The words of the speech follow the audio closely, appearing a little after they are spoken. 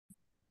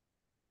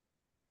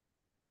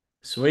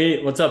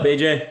Sweet. What's up,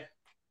 AJ?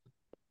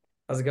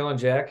 How's it going,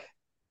 Jack?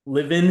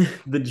 Living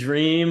the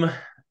dream.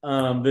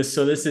 This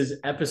is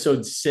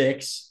episode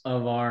 6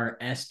 of our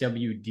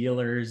SW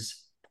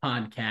Dealers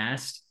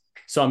podcast.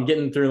 So I'm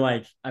getting through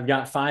I've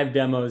got 5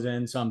 demos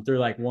in, so I'm through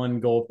like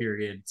one goal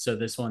period. So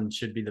this one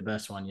should be the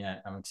best one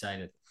yet. I'm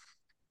excited.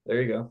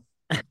 There you go.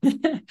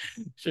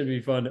 Should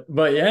be fun.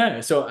 But yeah,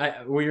 so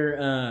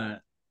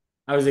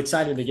I was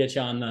excited to get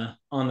you on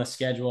the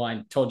schedule.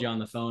 I told you on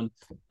the phone.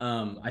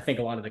 I think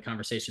a lot of the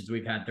conversations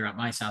we've had throughout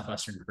my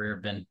Southwestern career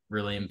have been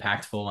really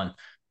impactful. And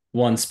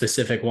one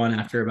specific one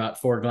after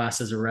about 4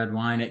 glasses of red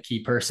wine at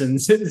key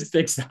persons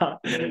sticks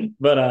out.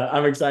 But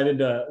I'm excited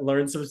to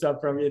learn some stuff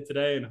from you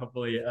today and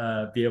hopefully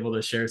be able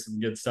to share some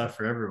good stuff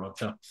for everyone.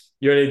 So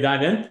you ready to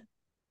dive in?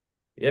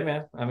 Yeah,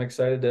 man. I'm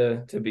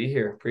excited to be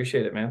here.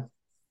 Appreciate it, man.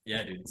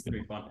 Yeah, dude, it's gonna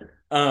be fun.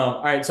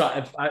 All right,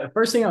 so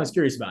first thing I was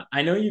curious about,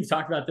 I know you've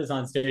talked about this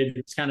on stage,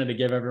 just kind of to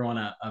give everyone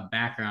a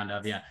background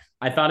of you.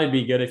 I thought it'd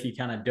be good if you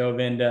kind of dove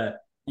into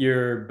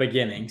your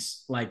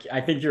beginnings. Like, I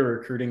think your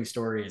recruiting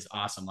story is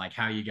awesome, like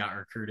how you got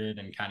recruited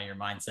and kind of your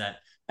mindset.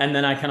 And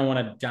then I kind of want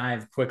to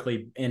dive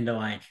quickly into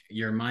like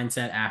your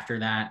mindset after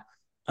that.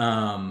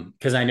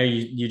 Because I know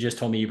you just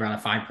told me you brought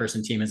a 5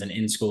 person team as an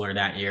in schooler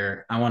that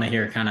year. I want to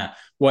hear kind of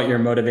what your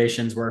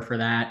motivations were for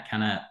that,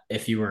 kind of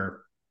if you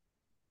were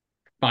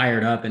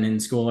fired up and in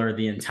schooler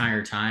the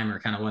entire time or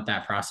kind of what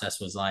that process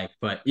was like.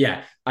 But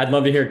yeah, I'd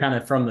love to hear kind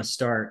of from the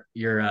start.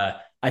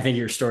 I think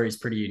your story is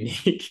pretty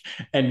unique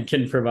and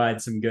can provide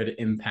some good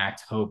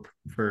impact hope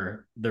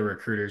for the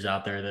recruiters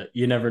out there that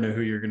you never know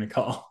who you're going to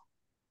call.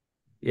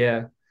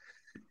 Yeah.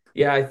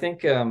 Yeah, I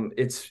think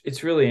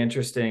it's really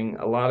interesting.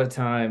 A lot of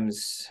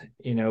times,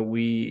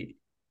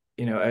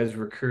 as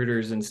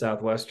recruiters in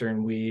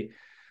Southwestern, we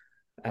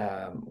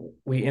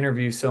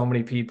interview so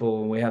many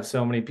people and we have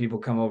so many people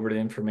come over to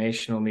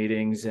informational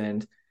meetings.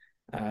 And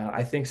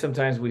I think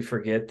sometimes we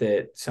forget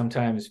that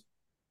sometimes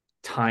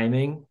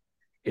timing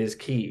is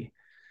key.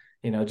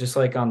 Just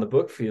like on the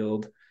book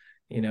field,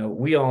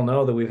 we all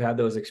know that we've had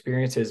those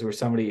experiences where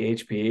somebody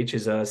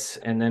HPHs us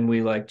and then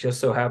we like just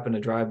so happen to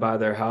drive by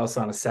their house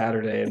on a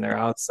Saturday and they're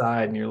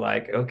outside and you're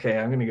like, okay,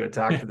 I'm going to go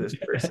talk to this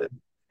person.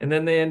 And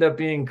then they end up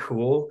being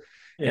cool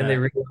and they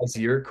Yeah. realize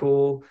you're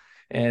cool.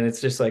 And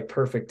it's just like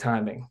perfect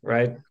timing,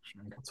 right?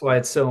 That's why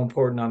it's so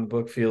important on the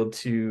book field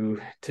to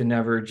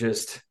never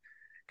just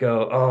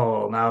go,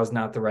 oh, now is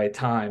not the right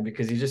time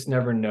because you just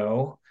never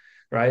know,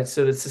 right?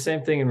 So it's the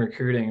same thing in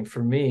recruiting. And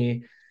for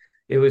me,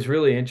 it was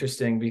really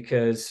interesting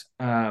because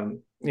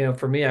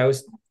for me, I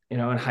was, in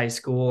high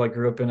school, I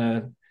grew up in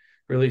a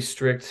really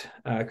strict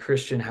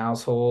Christian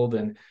household,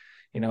 and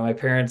my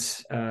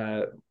parents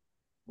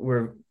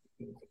were,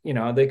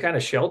 they kind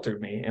of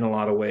sheltered me in a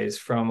lot of ways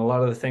from a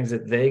lot of the things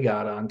that they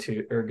got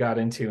onto or got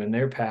into in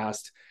their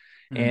past,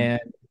 Mm.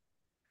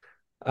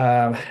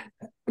 and um,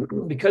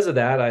 because of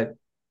that, I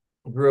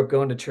grew up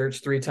going to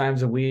church 3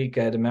 times a week.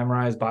 I had to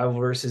memorize Bible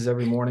verses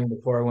every morning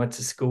before I went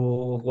to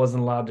school.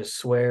 Wasn't allowed to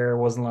swear.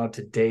 Wasn't allowed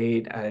to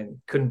date. I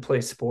couldn't play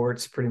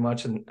sports pretty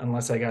much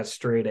unless I got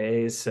straight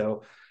A's.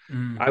 So I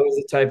Mm. was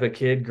the type of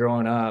kid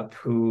growing up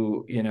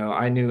who,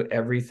 I knew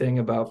everything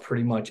about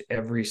pretty much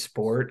every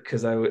sport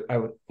because I would,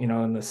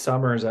 in the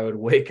summers I would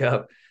wake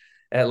up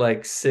at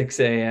like 6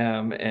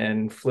 a.m.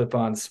 and flip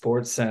on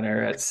Sports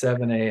Center at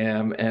 7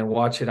 a.m. and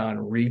watch it on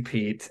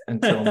repeat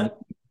until Oh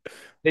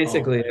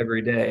basically man.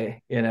 every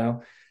day,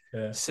 Yeah.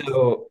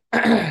 So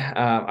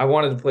I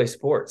wanted to play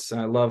sports.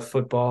 I love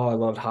football. I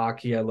loved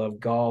hockey. I loved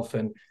golf,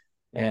 and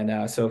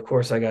so of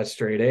course I got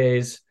straight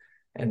A's.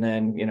 And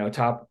then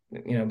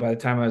by the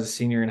time I was a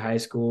senior in high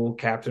school,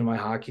 captain of my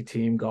hockey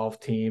team, golf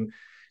team,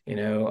 you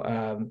know,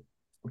 um,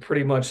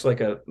 pretty much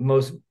like a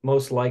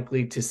most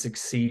likely to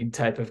succeed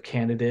type of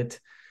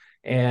candidate.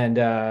 And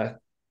I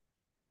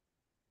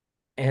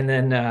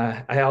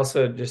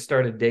also just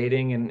started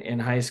dating in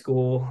high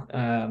school.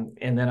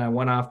 And then I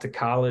went off to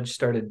college,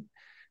 started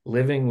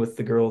living with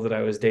the girl that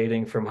I was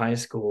dating from high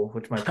school,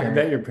 which my I parents,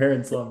 bet your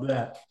parents love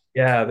that.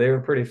 yeah, they were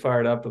pretty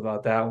fired up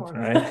about that one,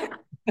 right?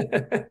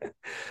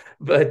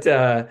 But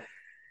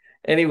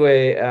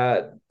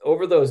anyway,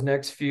 over those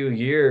next few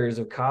years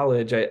of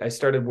college, I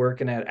started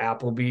working at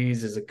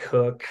Applebee's as a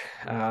cook.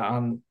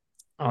 On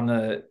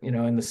the,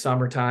 in the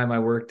summertime, I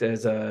worked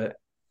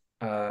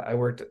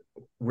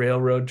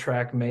railroad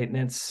track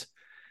maintenance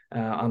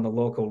on the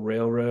local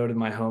railroad in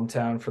my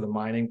hometown for the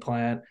mining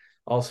plant.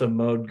 Also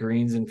mowed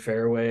greens and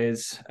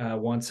fairways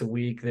once a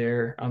week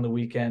there on the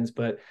weekends.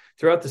 But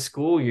throughout the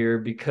school year,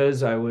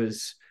 because I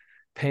was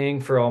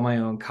paying for all my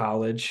own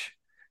college,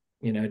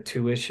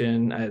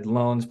 tuition, I had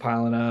loans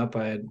piling up.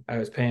 I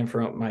was paying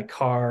for my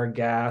car,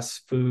 gas,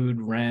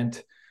 food,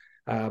 rent.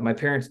 My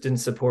parents didn't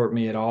support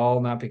me at all,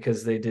 not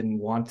because they didn't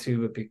want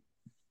to, but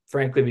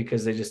frankly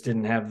because they just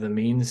didn't have the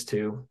means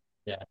to.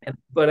 Yeah.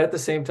 But at the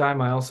same time,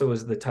 I also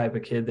was the type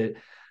of kid that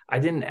I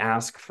didn't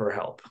ask for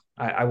help.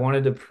 I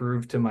wanted to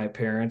prove to my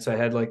parents. I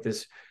had like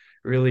this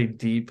really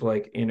deep,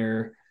 like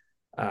inner,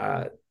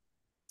 uh,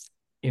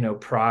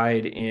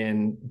 pride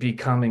in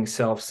becoming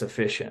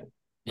self-sufficient,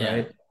 Yeah.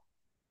 right?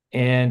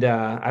 And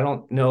I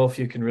don't know if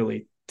you can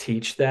really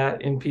teach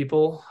that in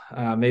people.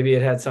 Maybe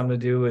it had something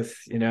to do with,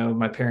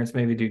 my parents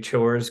maybe do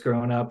chores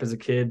growing up as a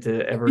kid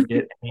to ever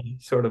get any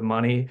sort of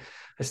money.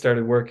 I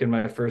started working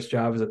my first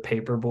job as a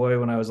paper boy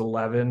when I was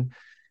 11,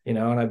 and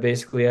I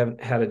basically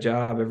haven't had a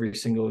job every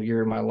single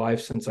year of my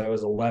life since I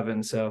was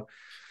 11. So,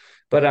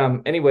 but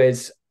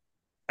anyways,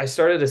 I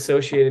started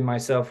associating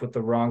myself with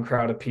the wrong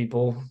crowd of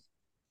people.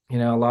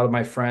 A lot of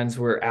my friends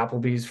were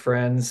Applebee's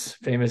friends,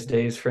 Famous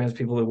Dave's friends,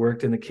 people that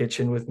worked in the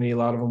kitchen with me. A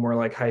lot of them were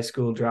like high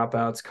school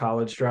dropouts,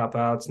 college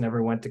dropouts,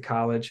 never went to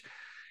college.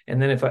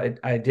 And then if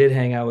I did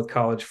hang out with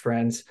college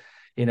friends,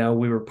 we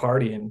were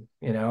partying,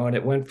 and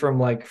it went from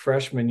like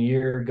freshman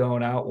year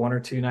going out 1 or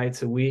 2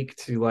 nights a week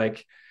to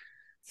like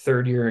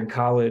third year in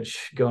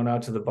college going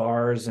out to the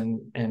bars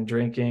and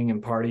drinking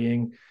and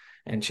partying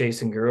and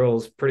chasing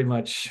girls pretty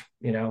much,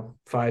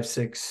 5,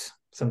 6,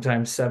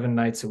 sometimes 7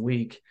 nights a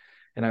week.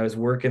 And I was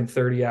working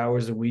 30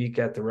 hours a week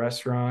at the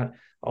restaurant,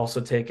 also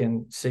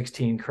taking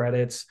 16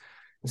 credits.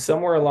 And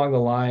somewhere along the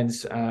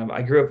lines,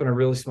 I grew up in a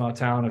really small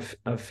town of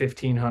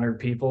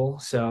 1,500 people.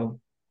 So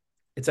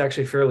it's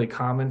actually fairly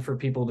common for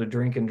people to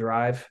drink and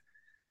drive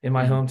in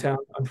my Mm. hometown,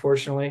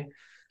 unfortunately.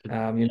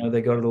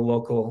 They go to the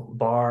local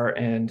bar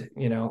and,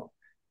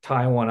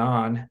 tie one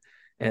on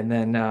and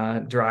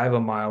then drive a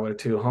mile or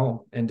two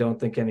home and don't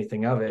think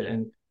anything of it.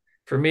 And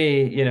for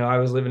me, I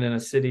was living in a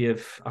city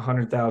of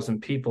 100,000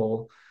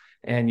 people,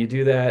 and you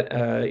do that,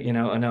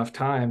 enough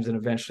times and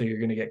eventually you're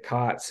going to get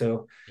caught.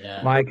 So Yeah.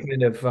 my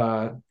kind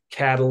of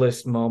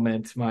catalyst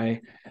moment,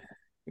 my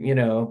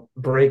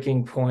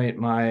breaking point,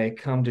 my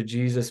come to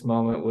Jesus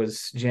moment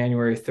was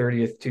January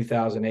 30th,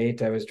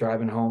 2008. I was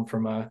driving home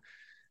from a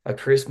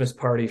Christmas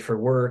party for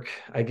work.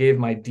 I gave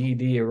my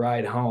DD a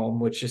ride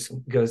home, which just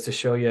goes to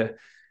show you,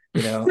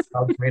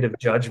 how great of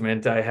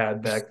judgment I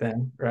had back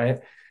then. Right.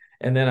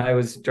 And then I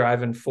was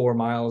driving 4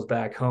 miles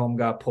back home,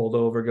 got pulled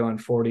over going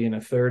 40 and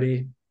a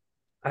 30.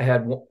 I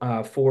had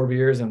 4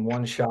 beers and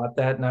one shot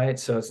that night.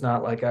 So it's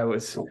not like I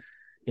was,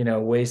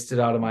 wasted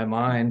out of my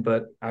mind,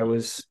 but I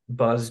was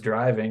buzzed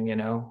driving,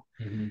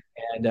 Mhm.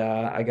 and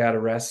I got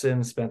arrested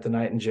and spent the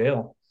night in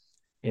jail,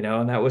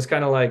 and that was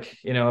kind of like,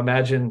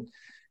 imagine,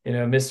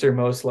 Mr.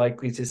 Most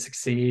Likely to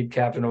Succeed,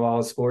 captain of all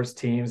the sports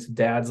teams.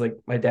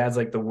 My dad's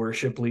like the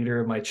worship leader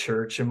of my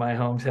church in my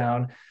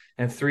hometown.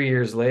 And 3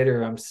 years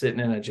later, I'm sitting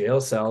in a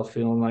jail cell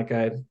feeling like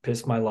I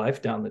pissed my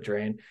life down the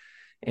drain.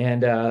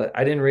 And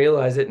I didn't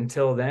realize it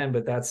until then,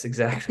 but that's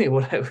exactly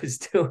what I was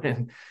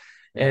doing.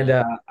 And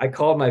Yeah. I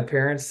called my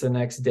parents the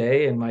next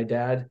day, and my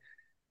dad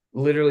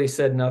literally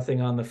said nothing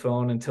on the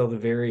phone until the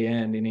very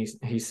end. And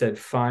he said,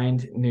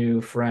 "Find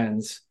new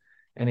friends."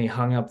 And he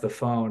hung up the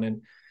phone.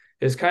 And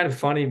it was kind of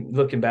funny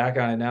looking back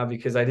on it now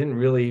because I didn't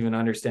really even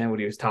understand what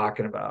he was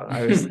talking about.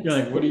 I was, You're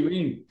like, what do you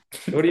mean?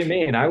 what do you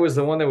mean? I was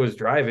the one that was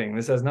driving.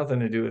 This has nothing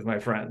to do with my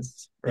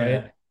friends. Right.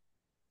 Yeah.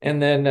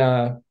 And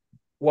then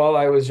while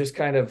I was just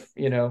kind of,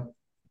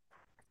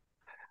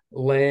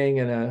 laying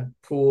in a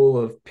pool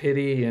of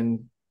pity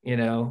and,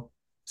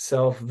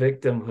 self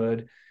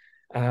victimhood,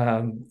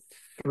 um,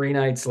 3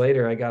 nights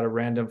later, I got a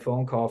random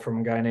phone call from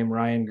a guy named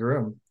Ryan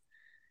Groom,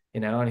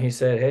 and he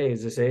said, "Hey,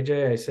 is this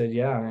AJ?" I said,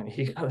 "Yeah." And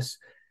he goes,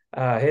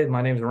 "Hey,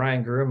 my name's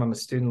Ryan Groom. I'm a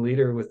student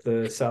leader with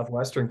the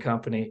Southwestern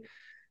Company.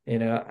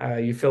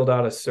 You filled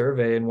out a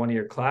survey in one of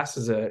your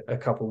classes a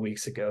couple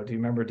weeks ago. Do you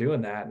remember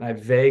doing that?" And I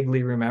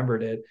vaguely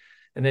remembered it.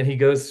 And then he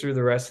goes through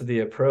the rest of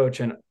the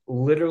approach. And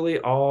literally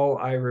all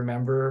I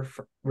remember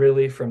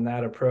really from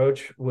that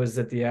approach was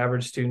that the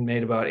average student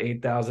made about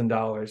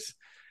 $8,000,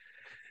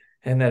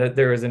 and that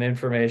there was an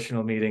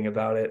informational meeting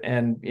about it.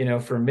 And,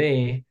 for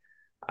me,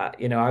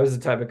 I was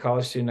the type of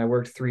college student, I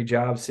worked 3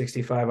 jobs,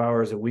 65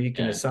 hours a week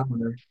in a Yeah.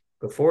 summer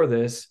before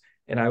this,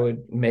 and I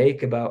would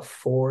make about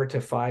 4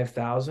 to 5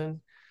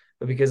 thousand.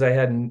 But because I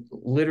had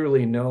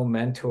literally no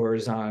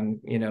mentors on,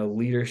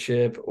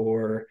 leadership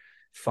or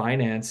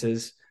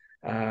finances,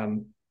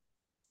 um,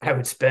 I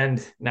would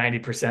spend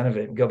 90% of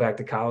it and go back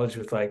to college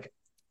with like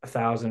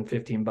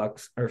 1,015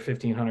 bucks or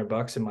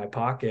 $1,500 in my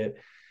pocket.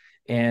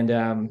 And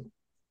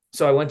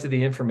so I went to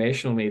the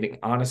informational meeting,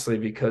 honestly,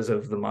 because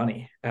of the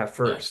money at Yeah.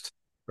 first,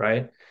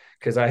 right?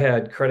 Because I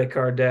had credit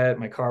card debt,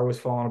 my car was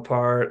falling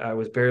apart, I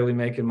was barely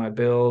making my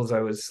bills,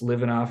 I was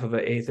living off of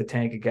an eighth a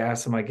tank of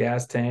gas in my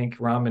gas tank,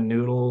 ramen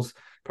noodles.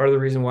 Part of the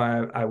reason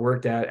why I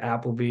worked at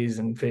Applebee's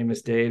and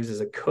Famous Dave's as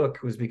a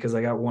cook was because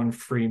I got one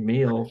free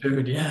meal.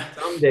 Food. Yeah.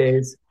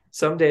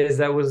 Some days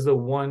that was the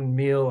one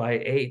meal I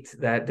ate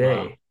that Wow.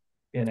 day,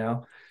 you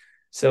know?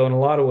 So in a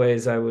lot of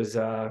ways, I was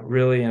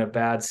really in a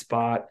bad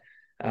spot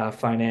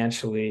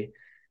financially.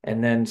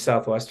 And then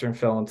Southwestern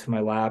fell into my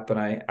lap,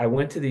 and I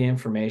went to the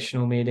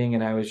informational meeting,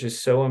 and I was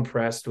just so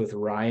impressed with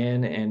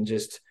Ryan and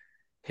just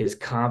his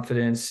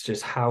confidence,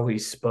 just how he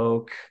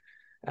spoke,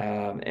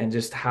 and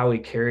just how he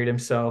carried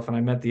himself. And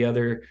I met the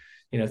other,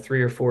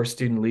 3 or 4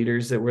 student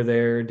leaders that were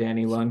there: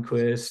 Danny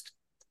Lundquist,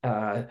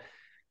 uh,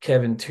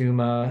 Kevin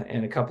Tuma,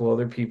 and a couple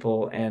other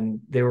people, and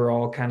they were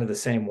all kind of the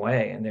same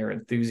way, and they were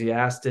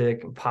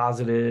enthusiastic and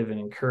positive and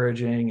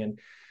encouraging. And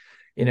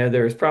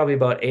there was probably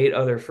about 8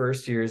 other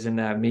first years in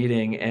that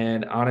meeting.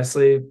 And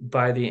honestly,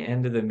 by the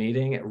end of the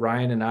meeting,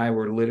 Ryan and I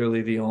were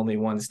literally the only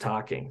ones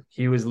talking.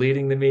 He was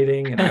leading the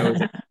meeting and I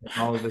was answering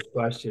all of his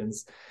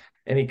questions.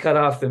 And he cut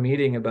off the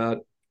meeting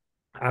about,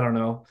 I don't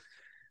know,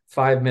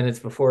 5 minutes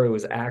before it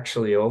was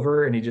actually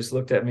over. And he just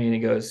looked at me and he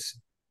goes,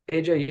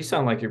 AJ, you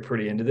sound like you're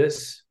pretty into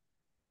this.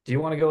 Do you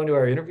want to go into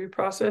our interview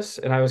process?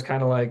 And I was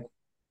kind of like,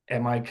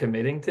 am I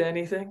committing to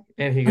anything?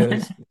 And he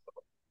goes,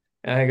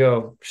 and I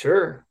go,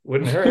 sure,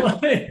 wouldn't hurt.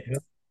 What?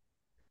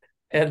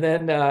 And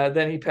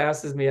then he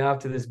passes me off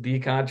to this B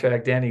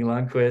contract, Danny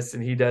Lundquist,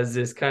 and he does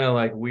this kind of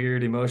like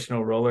weird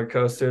emotional roller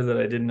coaster that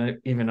I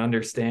didn't even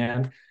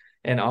understand.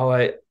 And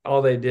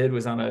all they did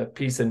was on a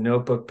piece of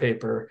notebook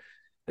paper,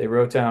 they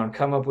wrote down,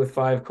 come up with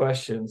 5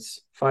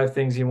 questions, 5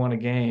 things you want to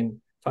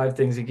gain, 5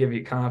 things that give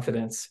you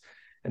confidence.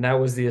 And that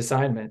was the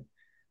assignment,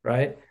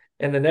 right?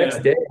 And the next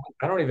Yeah. day,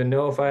 I don't even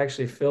know if I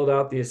actually filled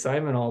out the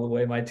assignment all the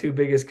way. My two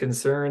biggest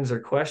concerns or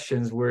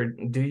questions were,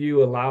 do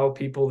you allow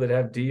people that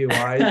have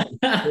DUIs,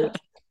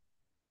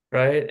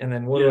 right? And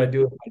then what do I Yeah.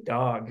 do with my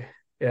dog?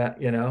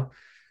 Yeah.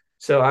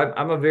 So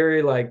I'm a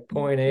very like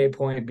point A,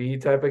 point B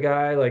type of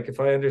guy. Like if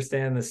I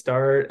understand the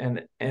start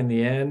and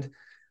the end,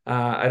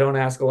 I don't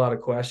ask a lot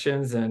of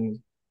questions, and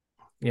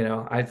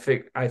I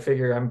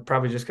figure I'm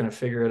probably just going to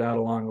figure it out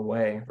along the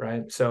way,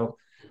 right? So,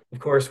 of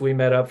course, we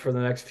met up for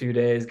the next few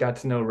days, got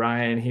to know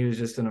Ryan. He was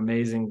just an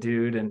amazing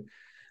dude, and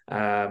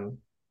um,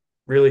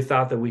 really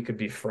thought that we could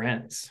be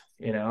friends.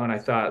 And I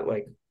thought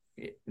like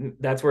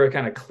that's where it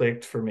kind of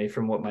clicked for me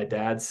from what my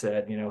dad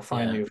said.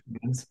 Find Yeah. new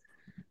friends.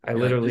 I You're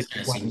like, literally this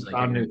guy went seems and like a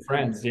found new good dude.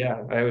 friends.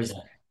 Yeah, I was Yeah.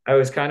 I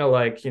was kind of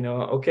like,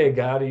 okay,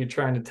 God, are you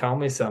trying to tell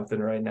me something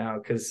right now?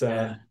 Because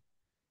Yeah.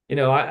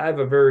 I have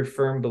a very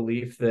firm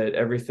belief that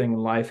everything in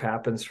life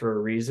happens for a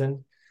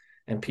reason,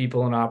 and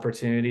people and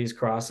opportunities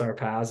cross our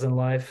paths in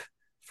life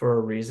for a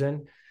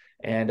reason.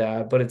 And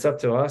but it's up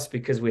to us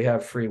because we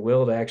have free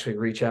will to actually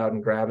reach out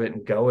and grab it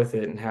and go with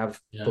it and have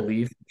Yeah.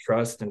 belief,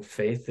 trust, and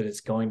faith that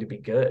it's going to be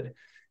good.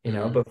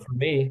 Mhm. But for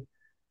me,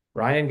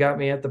 Ryan got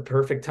me at the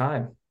perfect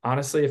time.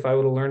 Honestly, if I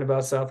would have learned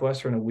about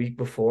Southwestern a week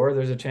before,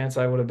 there's a chance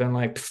I would have been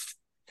like,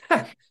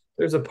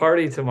 there's a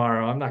party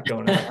tomorrow. I'm not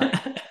going to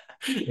that.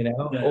 Yeah.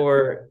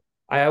 Or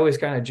I always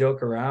kind of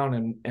joke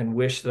around and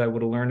wish that I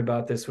would have learned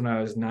about this when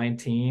I was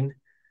 19,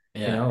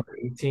 Yeah. or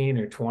 18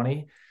 or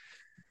 20.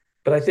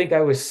 But I think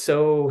I was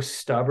so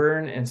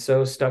stubborn and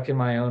so stuck in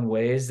my own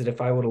ways that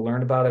if I would have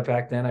learned about it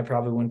back then, I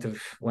probably wouldn't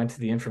have went to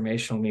the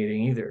informational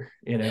meeting either.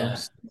 Yeah.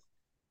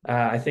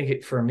 I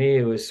think for me,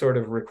 it was sort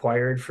of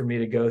required for me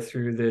to go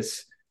through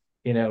this,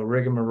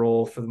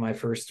 rigmarole for my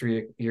first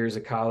 3 years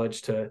of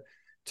college to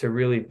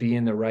really be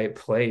in the right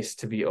place,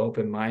 to be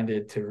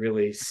open-minded, to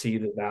really see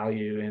the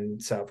value in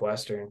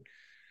Southwestern.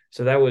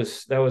 So that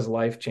was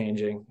life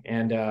changing.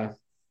 And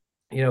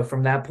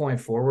from that point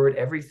forward,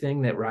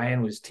 everything that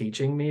Ryan was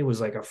teaching me was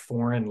like a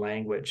foreign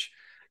language.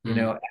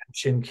 Mm.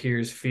 Action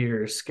cures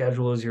fear,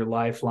 schedule is your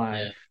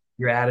lifeline, Yeah.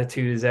 your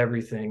attitude is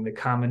everything, the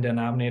common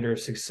denominator of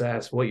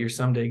success, what you're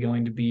someday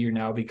going to be, you're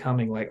now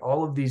becoming. Like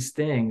all of these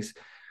things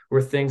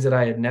were things that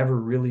I had never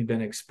really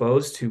been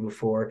exposed to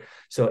before.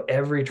 So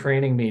every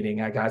training meeting,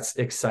 I got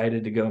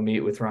excited to go meet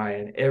with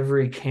Ryan.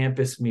 Every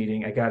campus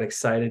meeting, I got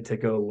excited to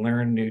go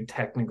learn new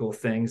technical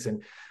things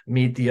and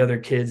meet the other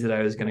kids that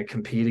I was going to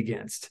compete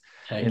against.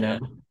 you Heck know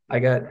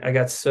yeah. I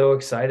got so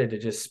excited to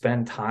just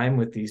spend time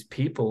with these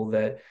people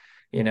that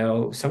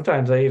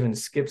sometimes I even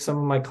skip some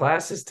of my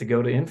classes to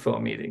go to info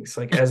meetings,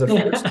 like as a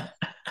first.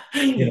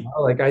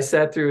 Like I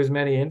sat through as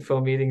many info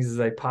meetings as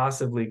I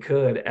possibly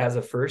could as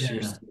a first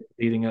year Yeah. student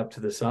leading up to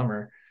the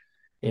summer.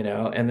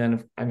 And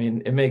then I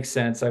mean it makes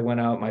sense. I went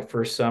out my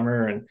first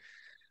summer, and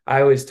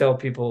I always tell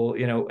people,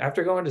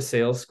 after going to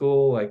sales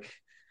school, like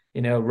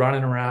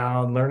running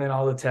around learning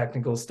all the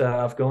technical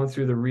stuff, going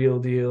through the real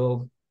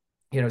deal,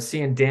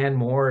 seeing Dan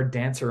Moore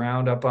dance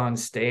around up on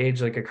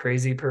stage like a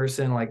crazy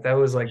person, like that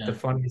was like the Yeah.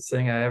 funniest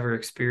thing I ever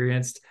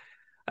experienced.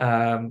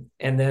 And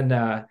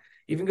then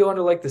even going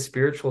to like the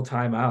spiritual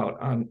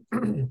timeout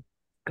on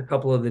a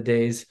couple of the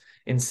days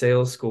in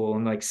sales school.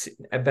 And like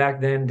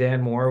back then,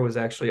 Dan Moore was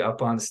actually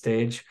up on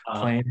stage Uh,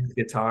 playing his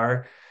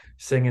guitar,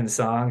 singing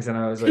songs. And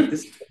I was like,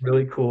 this is a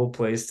really cool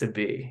place to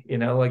be.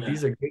 Like yeah.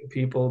 these are good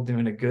people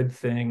doing a good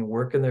thing,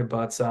 working their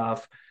butts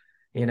off,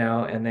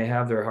 and they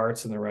have their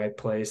hearts in the right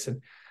place.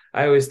 And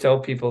I always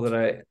tell people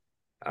that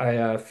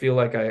I feel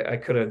like I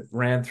could have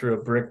ran through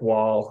a brick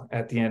wall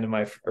at the end of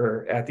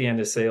at the end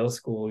of sales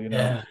school.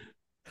 Yeah.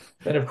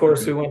 Then of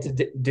course we went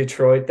to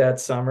Detroit that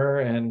summer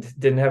and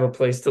didn't have a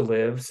place to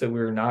live, so we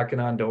were knocking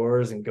on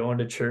doors and going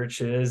to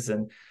churches.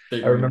 And I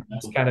Figuring remember it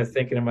just out. kind of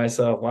thinking to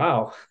myself,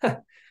 wow,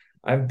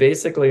 I'm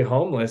basically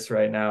homeless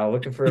right now,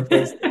 looking for a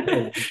place to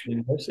live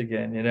in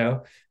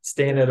Michigan,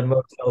 staying at a Yeah.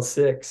 Motel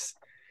 6.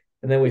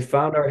 And then we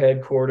found our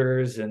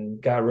headquarters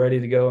and got ready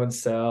to go and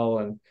sell,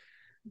 and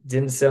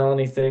didn't sell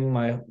anything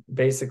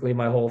basically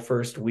my whole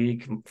first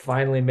week.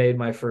 Finally made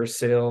my first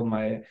sale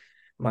my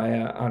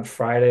on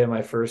Friday of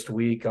my first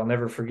week. I'll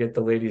never forget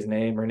the lady's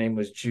name. Her name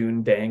was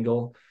June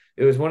Dangle.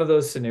 it was one of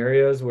those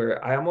scenarios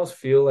where I almost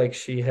feel like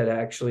she had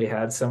actually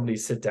had somebody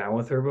sit down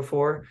with her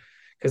before,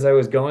 because I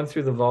was going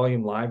through the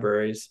volume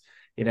libraries,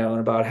 and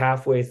about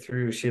halfway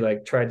through, she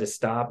like tried to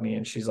stop me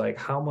and she's like,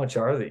 "How much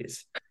are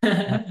these?"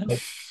 And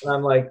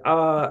I'm like,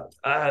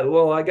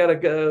 well, I gotta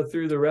go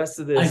through the rest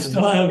of I this and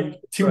still have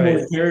two more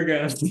price.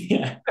 paragraphs.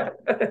 Yeah.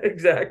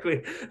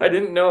 Exactly. I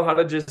didn't know how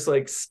to just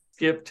like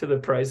skip to the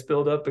price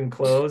build up and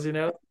close.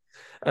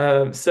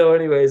 So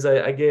anyways,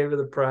 I gave her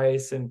the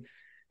price, and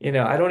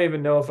I don't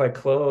even know if I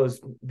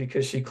closed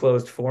because she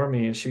closed for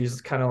me, and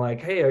she's kind of like,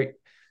 "Hey,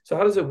 so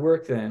how does it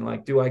work then?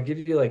 Like, do I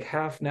give you like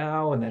half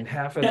now and then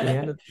half at the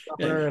end of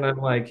the summer?" And I'm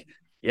like,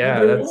 "Yeah,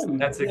 Either that's one.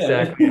 that's Yeah.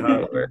 exactly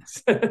how it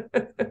works."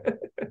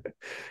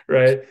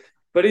 Right.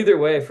 But either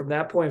way, from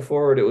that point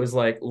forward, it was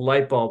like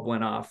light bulb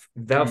went off.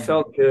 That Mm,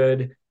 felt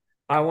good.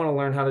 I want to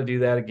learn how to do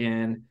that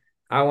again.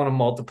 I want to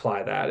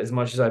multiply that as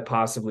much as I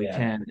possibly yeah.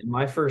 can. In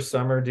my first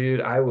summer,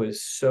 dude, I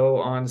was so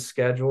on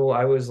schedule.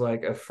 I was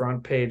like a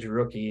front page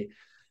rookie,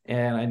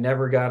 and I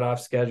never got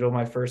off schedule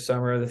my first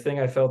summer. The thing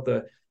I felt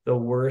the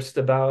worst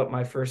about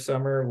my first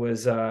summer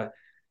was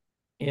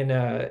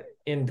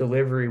in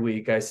delivery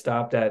week, I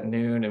stopped at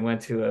noon and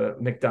went to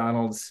a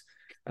McDonald's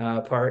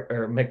park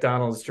or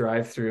McDonald's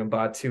drive-through and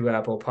bought two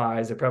apple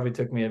pies. It probably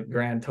took me a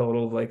grand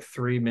total of like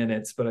 3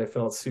 minutes, but I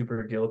felt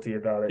super guilty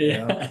about it.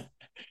 Yeah.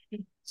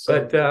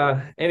 But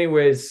So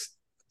anyways,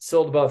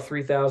 sold about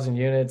 3,000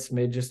 units,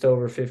 made just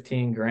over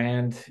 15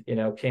 grand.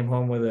 Came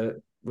home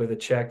with a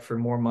check for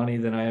more money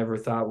than I ever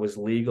thought was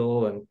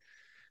legal,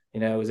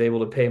 and I was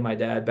able to pay my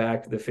dad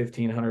back the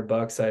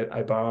 $1,500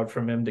 I borrowed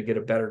from him to get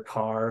a better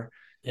car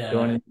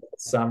going yeah. into the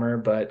summer.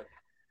 But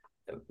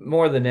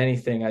more than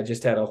anything, I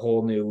just had a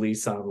whole new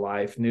lease on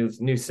life,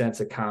 new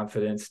sense of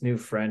confidence, new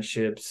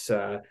friendships.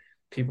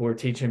 People were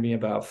teaching me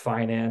about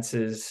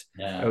finances.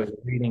 I Yeah. was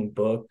reading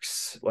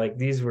books. Like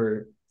these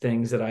were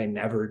things that I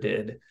never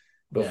did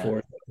Yeah.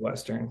 before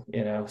Western.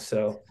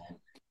 So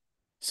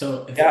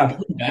So if yeah,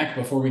 going back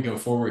before we go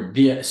forward,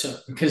 so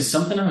because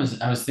something I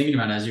was thinking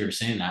about as you were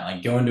saying that,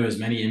 like going to as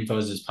many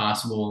infos as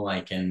possible,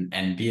 like and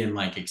being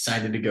like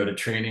excited to go to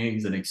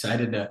trainings and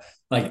excited to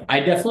like I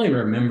definitely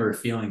remember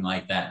feeling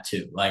like that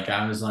too. Like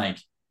I was like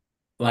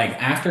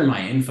after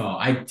my info,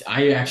 I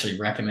actually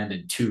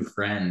recommended two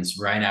friends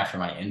right after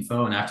my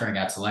info, and after I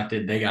got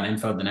selected, they got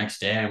info the next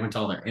day. I went to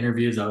all their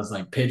interviews. I was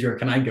like, Pedro,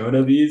 can I go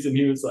to these? And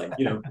he was like,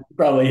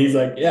 probably he's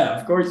like, yeah,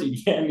 of course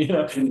you can.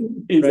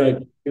 He's like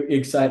right.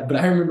 excited. But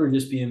I remember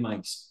just being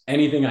like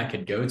anything I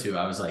could go to.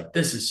 I was like,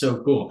 this is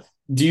so cool.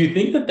 Do you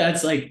think that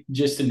that's like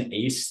just an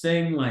ace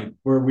thing, like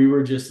where we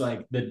were just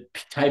like the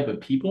type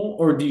of people,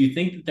 or do you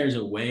think that there's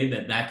a way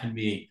that that can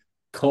be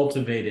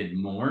cultivated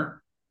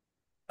more?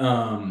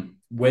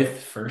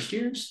 With first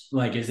years,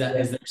 like is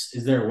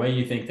there a way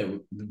you think that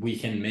we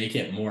can make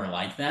it more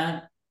like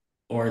that,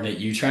 or that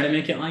you try to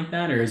make it like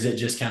that, or is it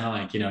just kind of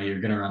like you're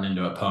gonna run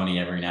into a pony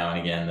every now and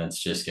again that's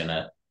just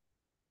gonna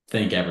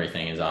think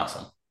everything is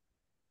awesome?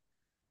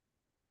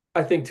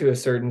 I think to a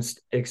certain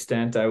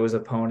extent, I was a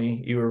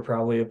pony. You were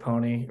probably a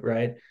pony,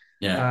 right?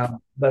 Yeah.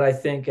 But I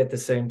think at the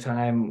same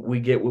time, we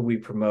get what we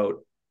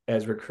promote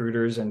as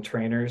recruiters and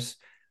trainers.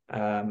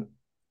 Um,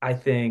 I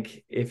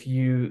think if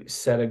you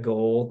set a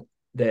goal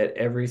that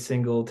every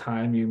single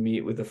time you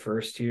meet with a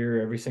first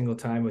year, every single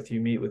time with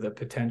you meet with a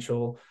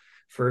potential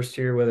first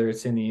year, whether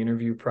it's in the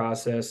interview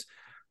process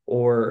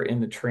or in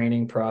the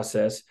training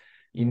process,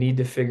 you need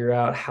to figure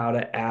out how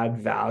to add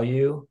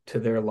value to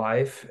their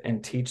life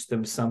and teach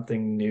them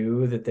something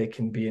new that they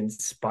can be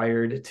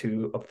inspired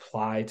to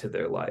apply to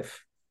their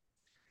life.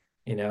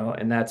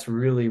 And that's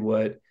really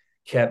what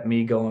kept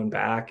me going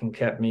back and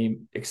kept me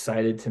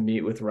excited to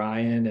meet with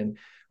Ryan. And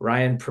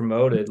Ryan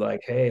promoted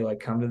like, hey, like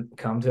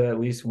come to at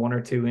least one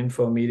or two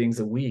info meetings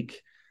a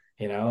week.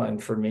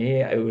 And for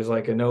me, it was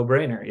like a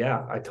no-brainer.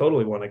 Yeah, I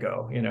totally want to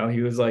go.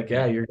 He was like,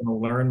 yeah, Yeah. you're going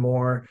to learn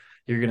more.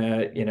 You're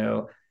going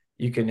to,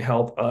 you can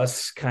help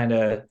us kind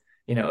of,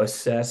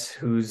 assess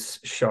who's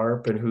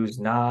sharp and who's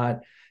not.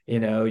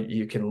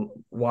 You can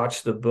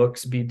watch the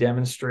books be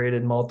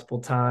demonstrated multiple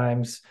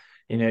times.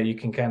 You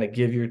can kind of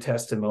give your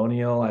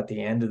testimonial at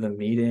the end of the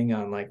meeting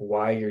on like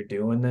why you're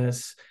doing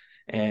this,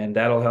 and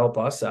that'll help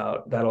us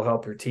out. That'll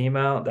help your team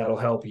out. That'll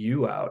help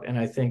you out. And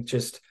I think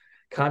just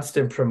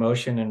constant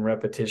promotion and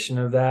repetition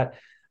of that.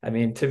 I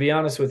mean, to be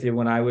honest with you,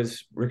 when I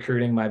was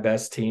recruiting my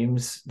best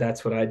teams,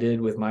 that's what I did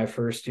with my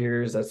first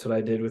years. That's what I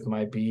did with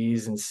my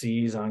B's and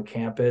C's on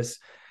campus.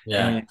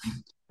 Yeah. And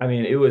I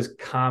mean, it was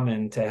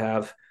common to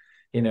have,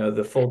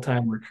 the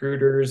full-time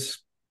recruiters,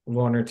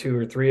 one or two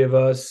or three of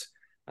us,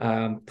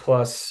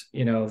 plus,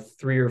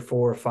 three or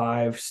four or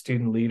five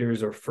student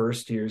leaders or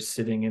first years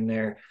sitting in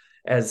there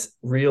as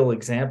real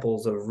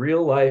examples of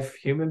real life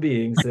human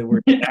beings that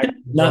were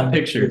actually Not going to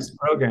do this pictures.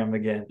 program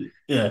again.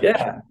 Yeah.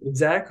 Yeah,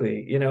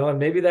 exactly. And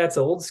maybe that's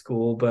old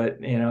school,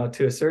 but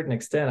to a certain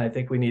extent, I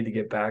think we need to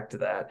get back to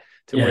that,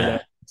 to where Yeah.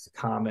 that It's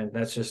common.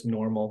 That's just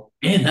normal.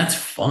 Man, that's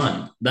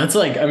fun. That's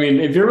like, I mean,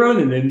 if you're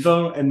running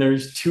info and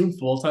there's two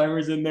full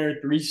timers in there,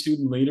 three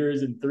student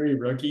leaders and three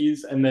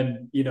rookies, and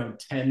then,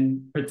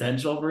 10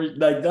 potential for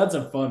like, that's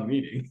a fun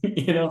meeting,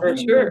 For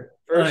sure.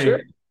 For sure.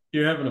 like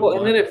you're having a Well,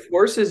 and then blast. it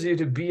forces you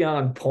to be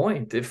on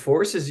point. It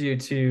forces you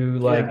to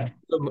like,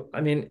 Yeah. I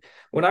mean,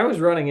 when I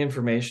was running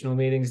informational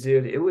meetings,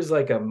 dude, it was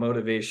like a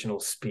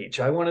motivational speech.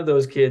 I wanted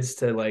those kids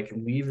to like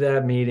leave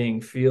that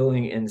meeting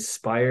feeling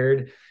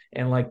inspired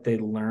and like they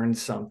learned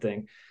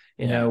something,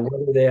 Yeah.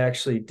 whether they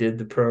actually did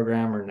the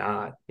program or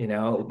not.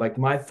 Like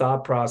my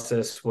thought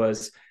process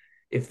was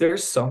if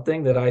there's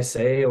something that I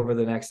say over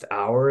the next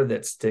hour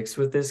that sticks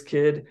with this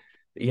kid,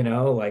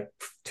 like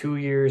 2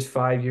 years,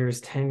 5 years,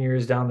 10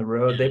 years down the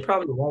road, they Yeah.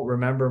 probably won't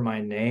remember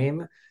my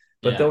name,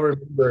 but Yeah. they'll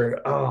remember,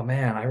 oh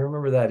man, I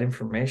remember that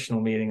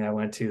informational meeting I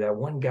went to. That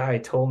one guy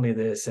told me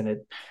this and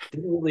it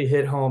didn't really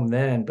hit home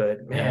then,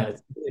 but man, Yeah.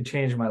 it's really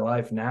changed my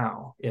life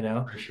now.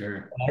 For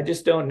sure. I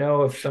just don't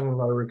know if some of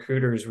our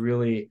recruiters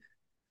really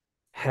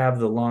have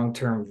the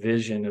long-term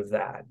vision of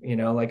that.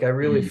 Like I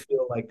really Mm.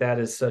 feel like that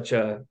is such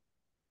a,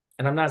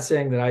 and I'm not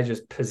saying that I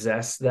just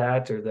possess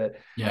that or that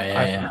Yeah. Yeah.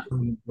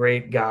 I'm Yeah. a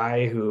great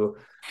guy who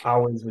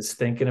always was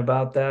thinking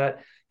about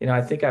that.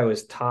 I think I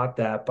was taught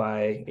that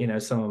by,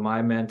 some of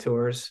my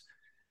mentors.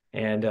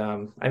 And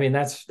I mean,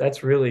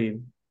 that's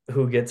really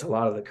who gets a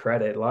lot of the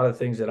credit. A lot of the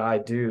things that I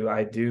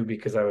do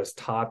because I was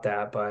taught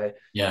that by,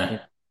 you know, Yeah.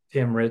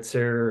 Tim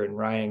Ritzer and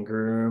Ryan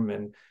Groom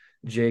and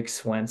Jake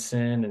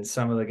Swenson and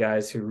some of the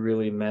guys who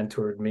really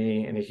mentored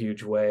me in a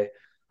huge way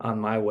on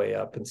my way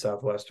up in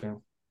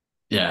Southwestern.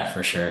 Yeah,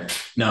 for sure.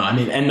 No, I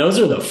mean, and those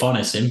are the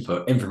funnest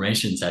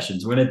information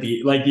sessions when it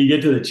be like you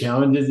get to the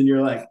challenges and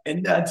you're like,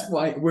 and that's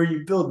why where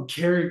you build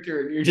character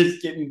and you're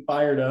just getting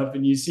fired up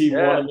and you see one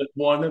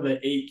Yeah, of the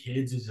 8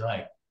 kids is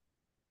like,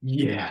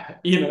 yeah,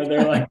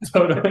 they're like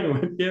totally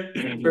with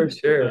for you.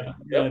 sure. That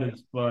Yep.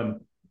 is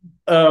fun.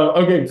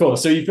 Okay, cool.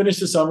 So you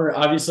finished the summer.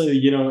 Obviously,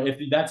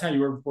 if that's how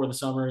you were before the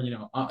summer,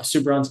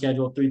 super on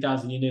schedule,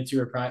 3,000 units. You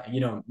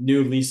were,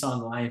 new lease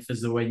on life is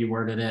the way you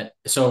worded it.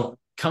 So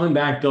coming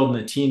back,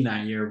 building a team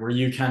that year, were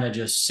you kind of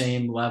just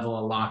same level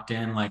of locked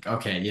in? Like,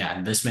 okay,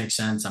 yeah, this makes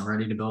sense. I'm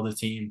ready to build a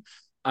team.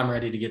 I'm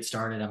ready to get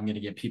started. I'm going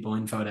to get people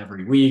infoed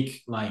every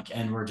week. Like,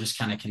 and we're just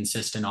kind of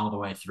consistent all the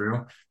way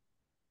through.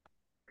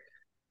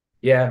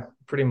 Yeah,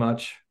 pretty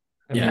much.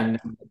 I Yeah. mean,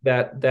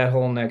 that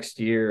whole next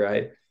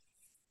year,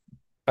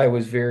 I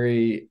was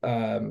very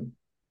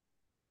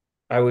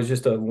I was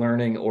just a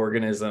learning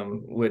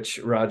organism, which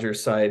Roger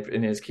Sipe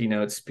in his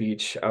keynote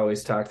speech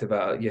always talked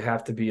about. You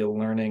have to be a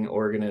learning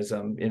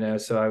organism.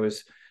 So I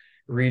was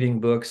reading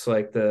books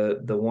like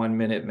the 1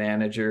 Minute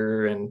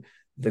Manager and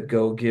the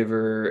Go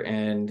Giver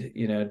and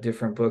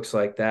different books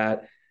like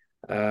that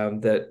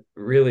that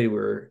really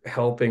were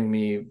helping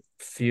me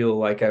feel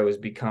like I was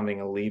becoming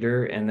a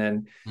leader. And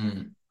then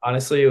Mm.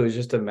 honestly, it was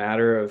just a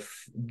matter of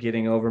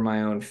getting over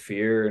my own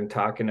fear and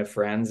talking to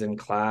friends in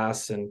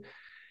class and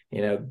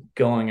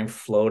going and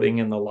floating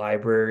in the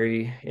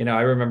library.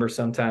 I remember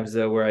sometimes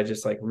though where I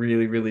just like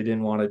really, really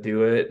didn't want to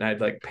do it. And I'd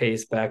like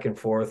pace back and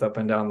forth up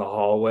and down the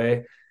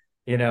hallway,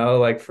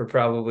 like for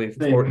probably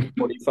 40, Same.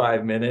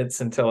 45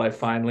 minutes until I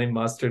finally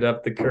mustered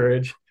up the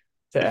courage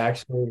to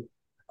actually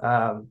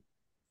um,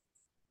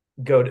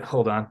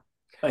 hold on.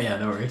 Oh, yeah,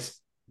 no worries.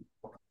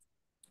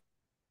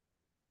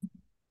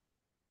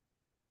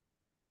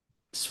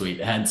 Sweet.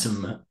 Had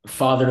some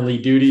fatherly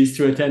duties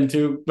to attend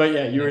to. But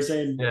yeah, you were Yes.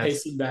 saying Yes.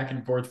 pacing back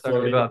and forth, Sorry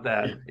floating. about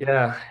that.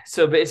 Yeah.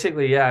 So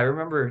basically, yeah, I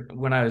remember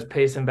when I was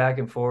pacing back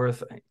and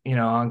forth,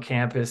 on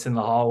campus in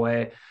the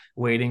hallway,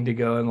 waiting to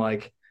go and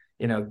like,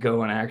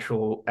 go and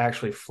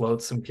actually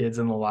float some kids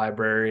in the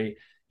library.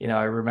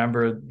 I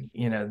remember,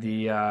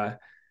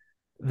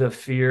 the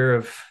fear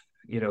of,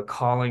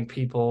 calling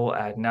people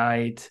at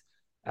night.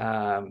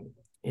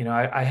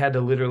 I had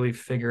to literally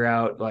figure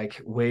out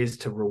like ways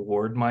to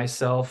reward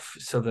myself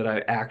so that I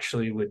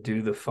actually would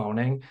do the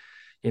phoning,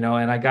 and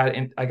I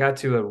got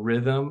to a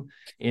rhythm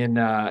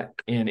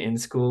in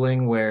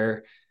schooling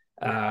where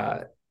uh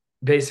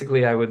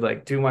basically I would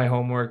like do my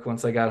homework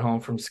once I got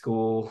home from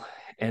school,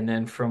 and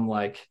then from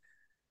like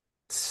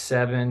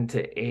 7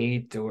 to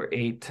 8 or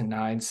 8 to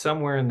 9,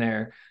 somewhere in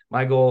there,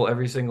 my goal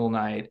every single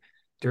night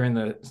during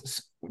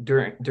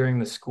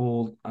the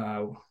school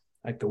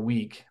like the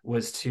week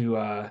was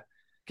to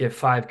get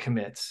 5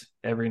 commits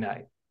every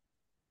night,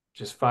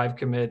 just 5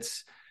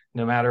 commits,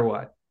 no matter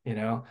what,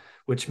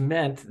 which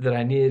meant that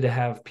I needed to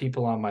have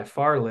people on my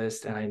FAR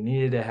list and I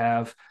needed to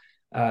have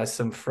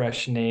some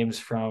fresh names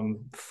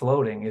from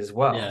floating as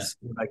well. Yeah. So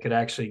I could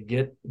actually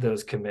get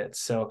those commits.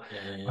 So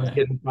Yeah. Yeah. I was Yeah.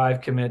 getting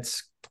 5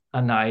 commits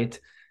a night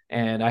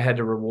and I had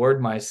to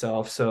reward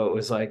myself. So it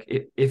was like,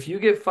 if you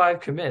get 5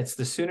 commits,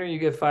 the sooner you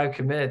get 5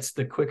 commits,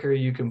 the quicker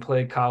you can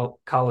play Call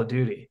of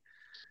Duty.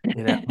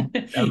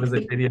 That was a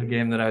video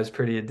game that I was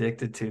pretty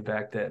addicted to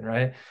back then,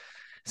 right?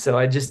 So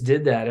I just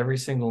did that every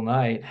single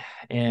night.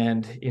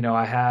 And,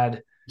 I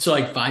had, So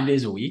like 5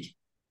 days a week?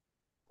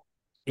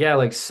 yeah,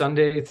 like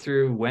Sunday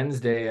through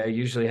Wednesday, I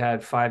usually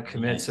had 5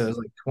 commits. So it Nice. was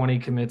like 20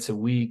 commits a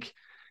week.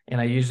 and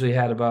I usually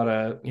had about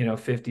a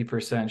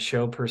 50%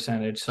 show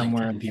percentage Like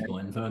somewhere 10 in there. people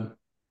info.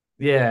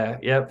 Yeah,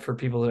 yep, for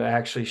people to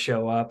actually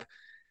show up.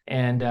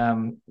 And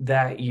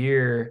that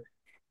year,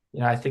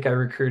 I think I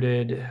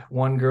recruited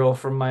one girl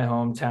from my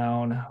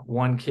hometown,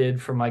 one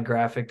kid from my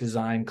graphic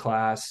design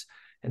class,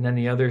 and then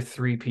the other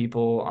three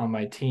people on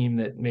my team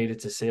that made it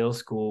to sales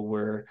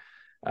school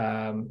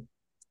um,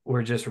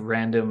 were just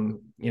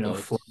random, Close.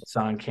 floats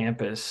on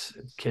campus,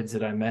 kids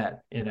that I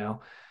met.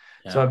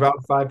 So I Yeah. brought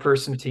a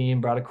 5-person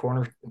team, brought a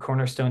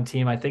cornerstone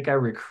team. I think I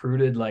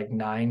recruited like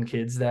 9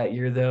 kids that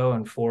year though,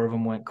 and 4 of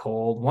them went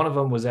cold. One of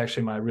them was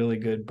actually my really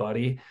good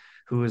buddy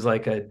who was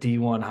like a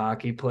D1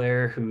 hockey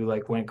player who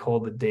like went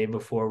cold the day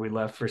before we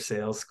left for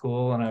sales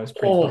school. And I was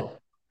pretty bummed Oh,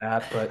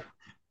 at that, but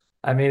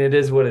I mean, it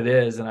is what it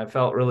is. And I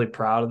felt really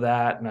proud of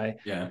that. And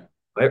yeah.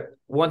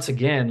 once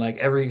again, like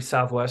every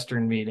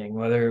Southwestern meeting,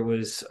 whether it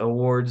was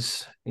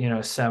awards,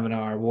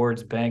 seminar,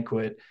 awards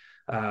banquet,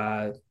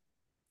 uh,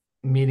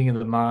 meeting of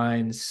the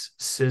minds,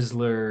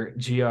 Sizzler,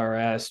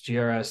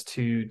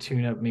 GRS2,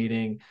 tune up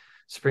meeting,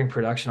 spring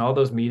production, all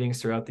those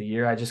meetings throughout the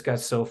year. I just got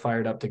so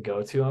fired up to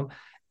go to them.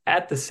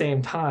 At the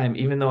same time,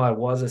 even though I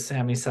was a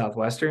Sammy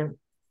Southwestern,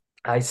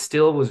 I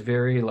still was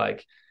very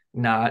like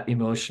not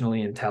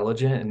emotionally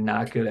intelligent and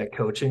not good at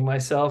coaching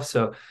myself.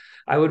 So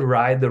I would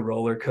ride the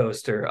roller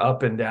coaster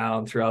up and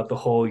down throughout the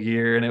whole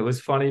year. And it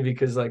was funny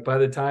because like by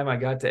the time I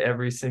got to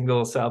every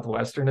single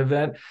Southwestern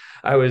event,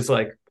 I was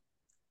like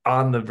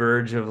on the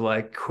verge of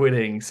like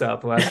quitting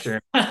Southwestern.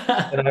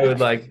 And I would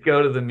like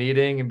go to the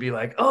meeting and be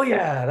like, oh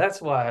yeah,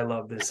 that's why I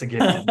love this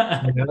again.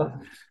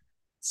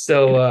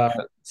 So I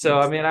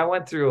That's mean, I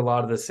went through a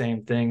lot of the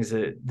same things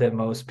that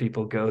most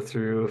people go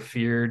through: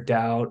 fear,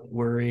 doubt,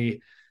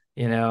 worry.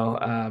 You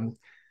know,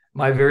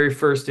 my very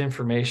first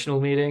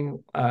informational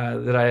meeting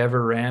that I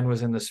ever ran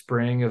was in the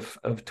spring of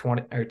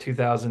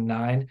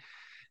 2009,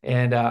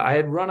 and I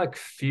had run a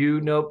few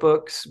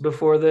notebooks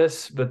before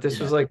this, but this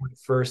was yeah. like my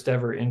first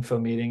ever info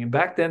meeting. And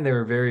back then they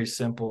were very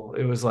simple.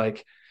 It was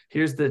like,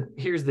 here's the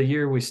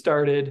year we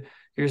started.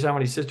 Here's how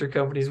many sister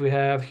companies we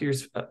have.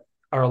 Here's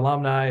our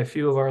alumni, a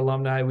few of our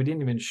alumni. We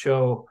didn't even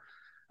show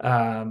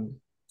um,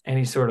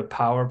 any sort of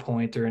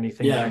PowerPoint or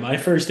anything Yeah. back. My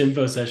first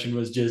info session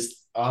was just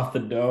off the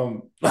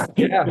dome, like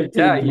Yeah, 15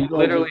 yeah. You people.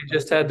 literally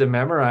just had to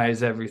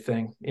memorize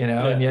everything, and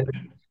Yeah. yet,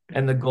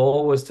 and the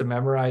goal was to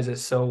memorize it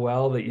so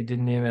well that you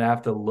didn't even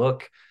have to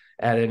look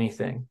at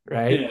anything,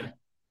 right? Yeah.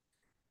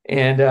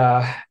 And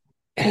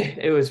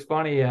it was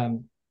funny. I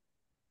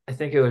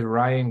think it was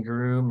Ryan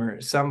Groom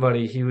or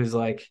somebody. He was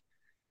like,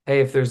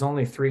 "Hey, if there's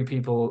only 3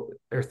 people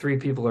or 3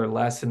 people or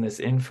less in this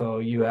info,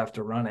 you have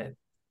to run it,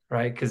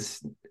 right?"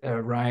 Because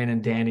Ryan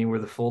and Danny were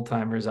the full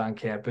timers on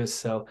campus.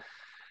 So,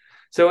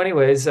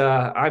 anyways,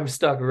 I'm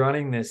stuck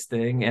running this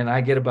thing, and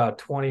I get about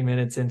 20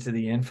 minutes into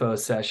the info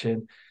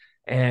session,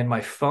 and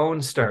my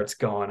phone starts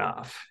going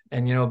off.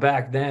 And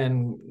back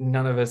then,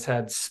 none of us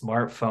had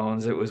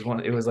smartphones. It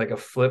was like a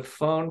flip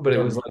phone, but Like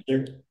a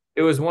razor.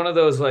 it was one of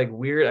those like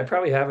weird. I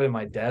probably have it in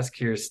my desk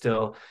here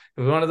still.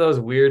 It was one of those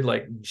weird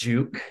like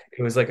juke.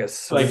 It was like a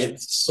Like switch,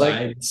 it's like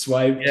side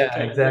swiped yeah,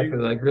 kind of exactly, thing.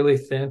 like really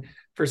thin.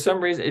 For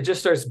some reason, it just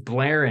starts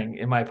blaring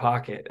in my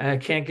pocket, and I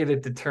can't get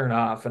it to turn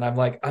off. And I'm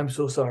like, I'm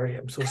so sorry,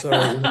 I'm so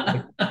sorry. And I'm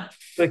like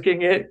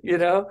clicking it.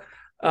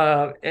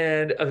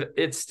 And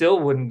it still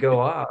wouldn't go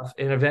off.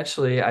 And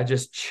eventually, I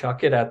just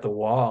chuck it at the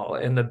wall,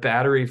 and the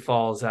battery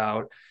falls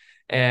out.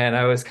 And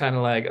I was kind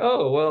of like,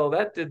 oh, well,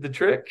 that did the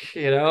trick.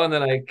 And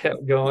then I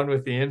kept going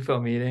with the info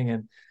meeting.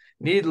 And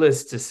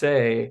needless to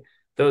say,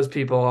 those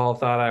people all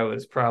thought I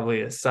was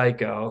probably a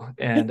psycho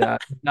and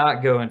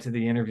not go into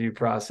the interview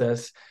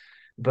process.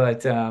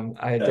 But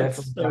I That's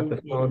definitely got so the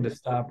phone to funny.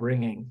 stop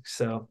ringing.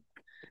 So,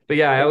 but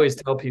yeah, I always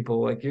tell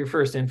people like your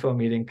first info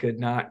meeting could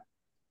not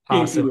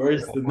Can't be possibly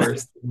worse go than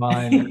worse than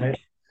mine, that.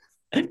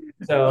 right?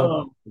 So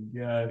Oh my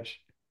gosh.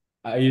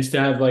 I used to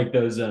have like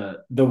those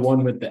the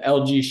one with the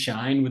LG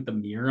Shine with the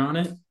mirror on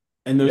it.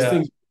 And those yeah,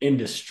 things were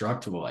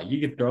indestructible. Like you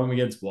could throw them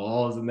against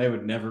walls and they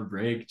would never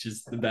break.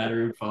 Just the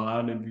battery would fall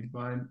out and it'd be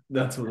fine.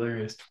 That's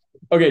hilarious.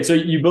 Okay, so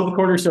you built a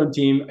cornerstone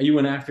team, you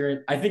went after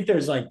it. I think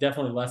there's like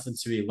definitely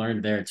lessons to be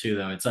learned there too,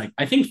 though. It's like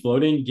I think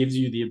floating gives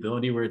you the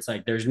ability where it's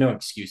like there's no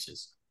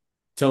excuses.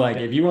 So like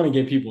yeah, if you want to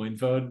get people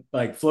info,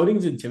 like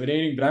floating's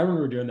intimidating, but I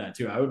remember doing that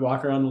too. I would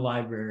walk around the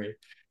library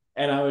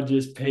and I would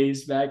just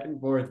pace back and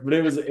forth. But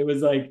it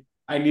was like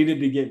I needed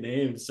to get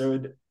names.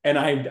 And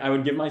I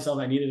would give myself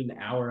I needed an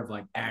hour of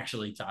like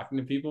actually talking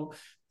to people.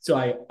 So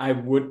I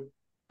would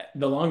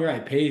the longer I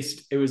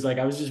paced, it was like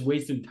I was just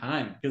wasting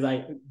time because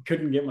I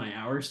couldn't get my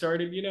hour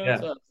started. So yeah, I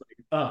was like,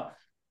 oh,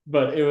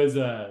 but it was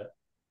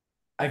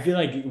I feel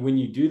like when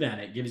you do that,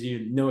 it gives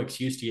you no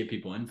excuse to get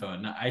people info.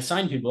 And I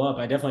signed people up.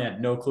 I definitely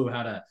had no clue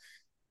how to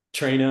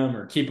train them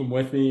or keep them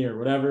with me or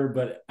whatever.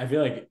 But I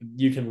feel like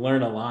you can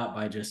learn a lot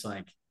by just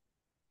like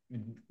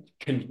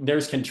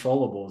there's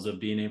controllables of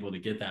being able to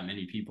get that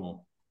many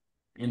people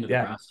into the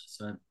yeah, process.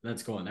 So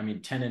that's cool. I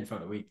mean, 10 info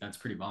a week, that's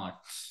pretty baller.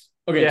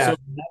 Okay, yeah.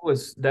 so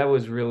That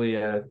was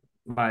really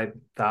my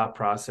thought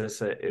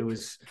process. It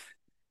was.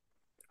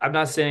 I'm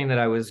not saying that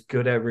I was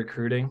good at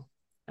recruiting.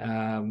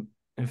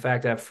 In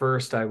fact, at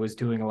first I was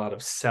doing a lot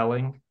of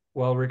selling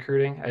while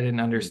recruiting. I didn't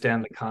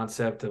understand the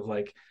concept of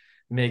like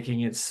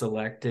making it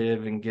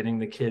selective and getting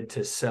the kid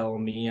to sell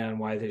me on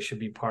why they should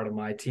be part of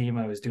my team.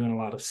 I was doing a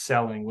lot of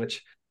selling,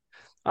 which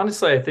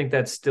honestly I think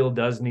that still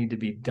does need to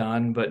be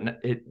done, but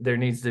there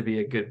needs to be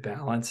a good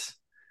balance,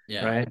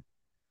 Yeah. right?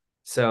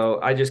 So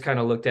I just kind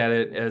of looked at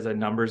it as a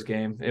numbers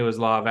game. It was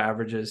law of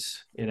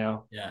averages, you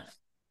know. Yeah.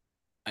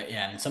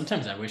 Yeah, and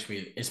sometimes I wish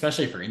we,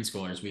 especially for in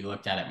schoolers, we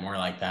looked at it more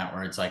like that,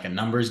 where it's like a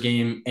numbers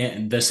game,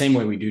 and the same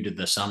way we do to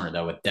the summer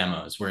though with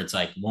demos, where it's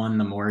like one,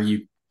 the more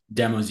you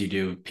demos you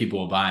do, people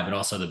will buy, but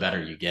also the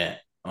better you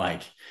get.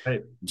 Like,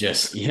 Right.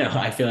 just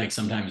I feel like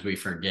sometimes we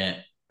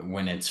forget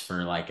when it's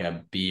for like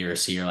a B or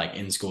C or like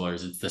in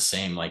schoolers, it's the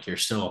same. Like you're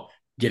still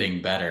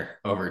getting better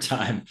over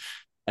time,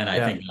 and I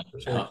Yeah, think for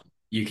sure.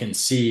 you can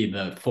see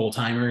the full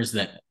timers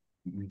that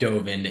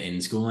dove into in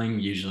schooling.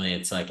 Usually,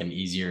 it's like an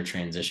easier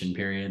transition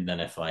period than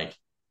if like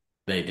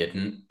they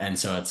didn't. And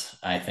so it's,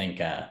 I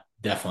think,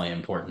 definitely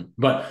important.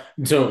 But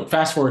so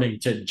fast forwarding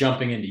to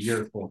jumping into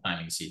your full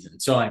timing season.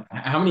 So, like,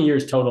 how many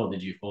years total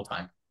did you full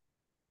time?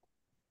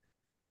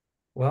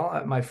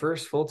 Well, my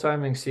first full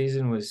timing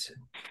season was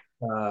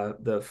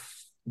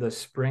the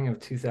spring of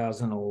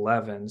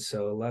 2011.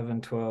 So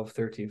 11, 12,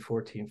 13,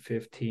 14,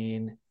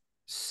 15,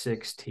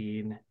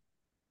 16.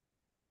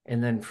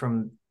 And then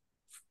from,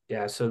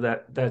 yeah, so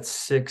that's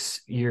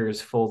 6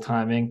 years full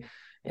timing.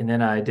 And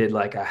then I did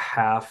like a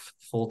half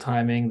full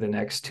timing the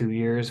next 2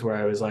 years where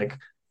I was like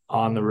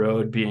on the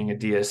road being a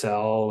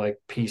DSL, like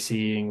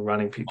PCing,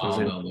 running people's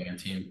While in, building a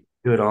team.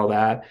 doing all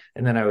that.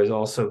 And then I was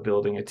also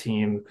building a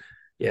team,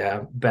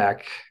 yeah,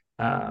 back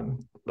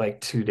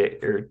like 2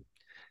 days, or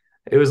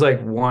it was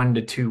like 1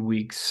 to 2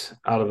 weeks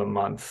out of the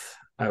month.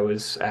 I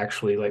was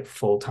actually like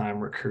full time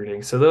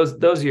recruiting. So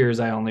those years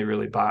I only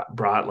really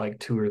brought like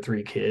 2 or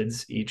 3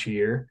 kids each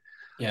year.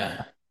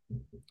 Yeah.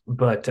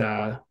 But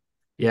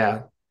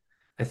yeah,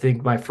 I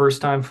think my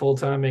first time full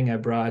timing, I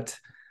brought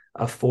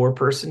a 4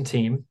 person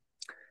team.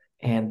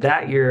 And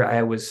that year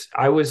I was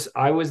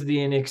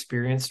the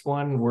inexperienced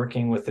one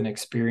working with an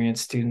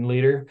experienced student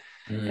leader.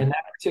 And Mm.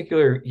 that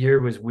particular year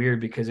was weird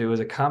because it was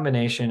a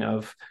combination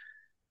of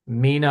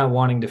me not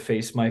wanting to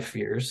face my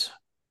fears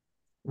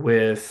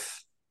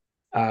with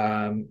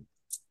um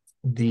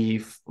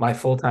the my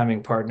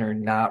full-timing partner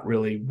not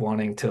really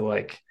wanting to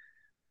like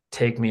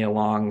take me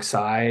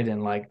alongside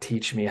and like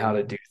teach me how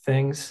to do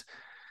things.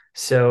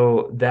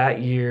 So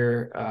that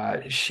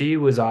year, she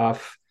was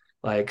off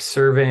like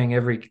surveying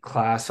every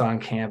class on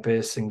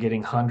campus and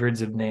getting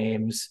hundreds of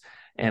names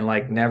and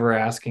like never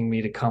asking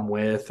me to come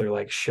with or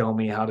like show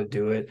me how to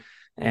do it.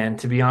 And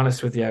to be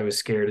honest with you, I was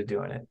scared of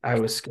doing it. I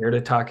was scared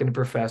of talking to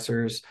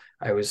professors.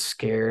 I was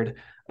scared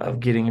of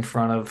getting in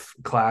front of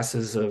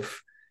classes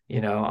of,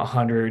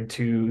 100,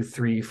 2,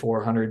 3,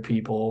 400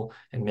 people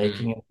and Mm.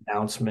 making an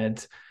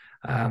announcement.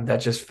 That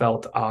just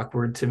felt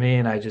awkward to me.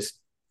 And I just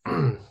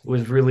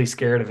was really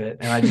scared of it.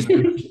 And I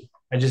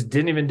just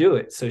didn't even do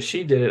it. So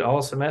she did it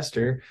all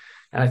semester.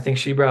 And I think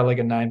she brought like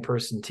a 9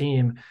 person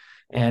team.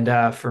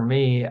 And for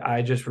me,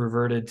 I just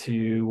reverted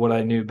to what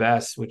I knew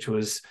best, which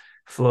was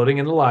floating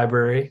in the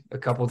library a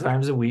couple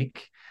times a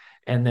week.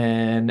 And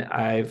then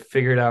I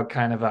figured out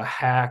kind of a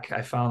hack.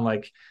 I found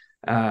like,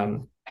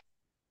 um,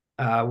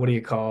 what do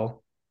you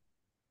call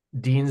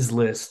Dean's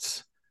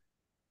lists.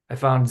 I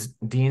found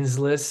Dean's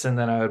lists and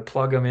then I would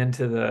plug them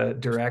into the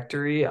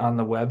directory on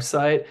the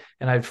website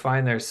and I'd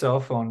find their cell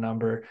phone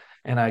number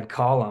and I'd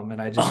call them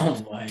and I just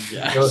Oh my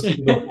go gosh.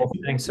 through the whole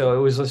thing. So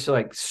it was just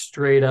like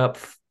straight up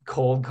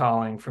cold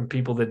calling from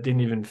people that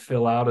didn't even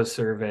fill out a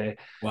survey.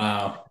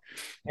 Wow.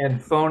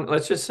 And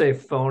let's just say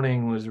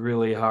phoning was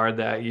really hard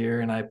that year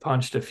and I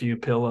punched a few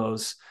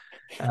pillows.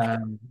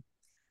 Um,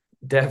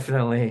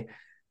 definitely.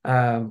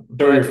 Throw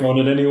your But phone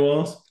at any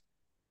walls?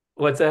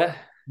 what's that?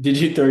 Did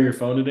you throw your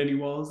phone at any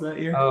walls that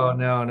year? Oh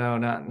no, no,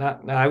 not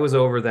no, I was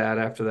over that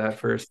after that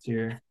first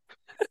year.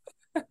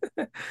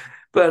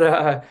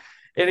 But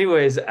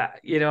anyways,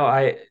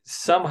 I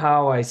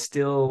somehow I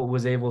still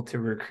was able to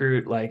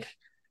recruit like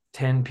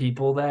 10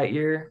 people that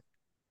year.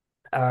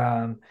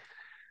 Um,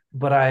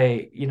 but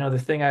the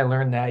thing I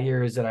learned that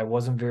year is that I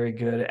wasn't very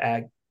good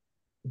at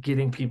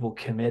getting people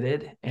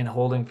committed and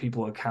holding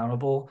people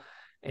accountable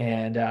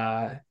and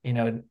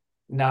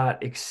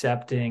not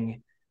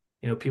accepting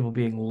people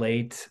being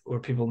late or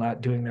people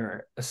not doing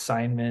their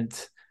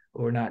assignment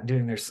or not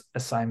doing their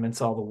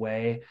assignments all the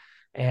way.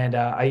 And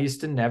I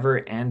used to never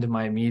end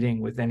my meeting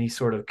with any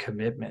sort of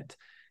commitment.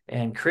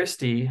 And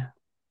Christy,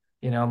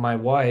 my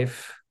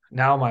wife,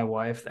 now my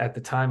wife, at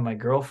the time, my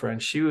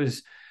girlfriend, she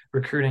was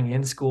recruiting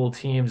in school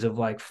teams of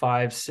like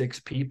 5, 6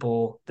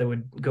 people that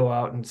would go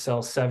out and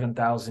sell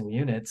 7,000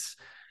 units.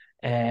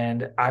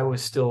 And I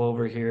was still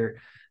over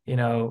here,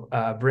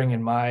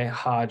 bringing my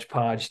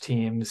hodgepodge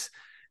teams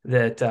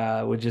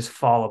that would just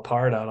fall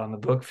apart out on the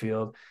book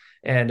field.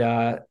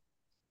 And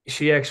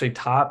she actually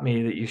taught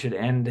me that you should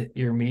end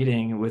your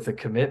meeting with a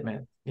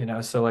commitment.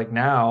 So like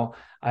now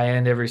I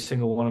end every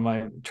single one of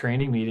my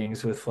training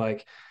meetings with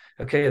like,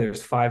 okay,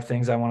 there's 5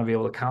 things I want to be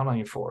able to count on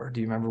you for.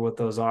 Do you remember what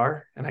those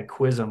are? And I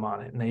quiz them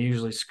on it. And they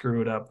usually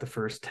screw it up the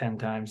first 10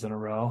 times in a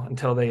row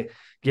until they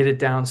get it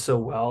down so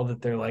well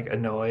that they're like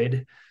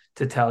annoyed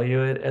to tell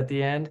you it at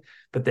the end,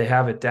 but they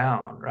have it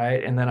down.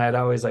 Right. And then I'd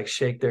always like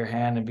shake their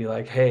hand and be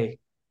like, hey,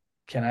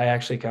 can I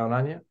actually count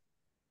on you?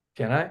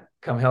 Can I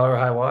come hell or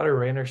high water,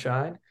 rain or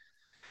shine?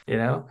 You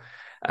know?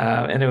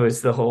 And it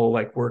was the whole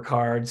like work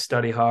hard,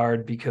 study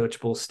hard, be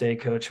coachable,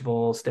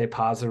 stay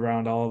positive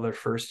around all of their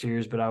first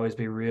years, but always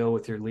be real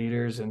with your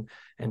leaders and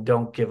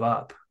don't give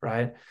up,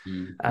 right?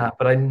 Mm-hmm.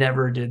 But I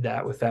never did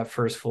that with that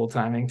first full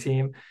timing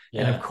team.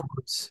 And of Yeah.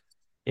 course,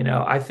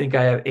 I think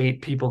I have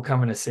 8 people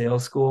coming to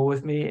sales school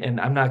with me, and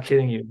I'm not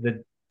kidding you.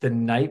 The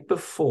night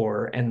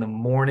before and the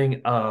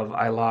morning of,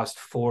 I lost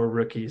 4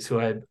 rookies who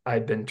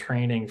I'd been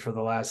training for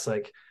the last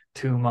like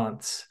 2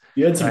 months.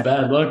 You had some Right.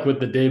 bad luck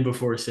with the day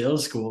before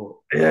sales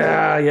school.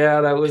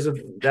 Yeah,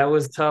 that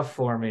was tough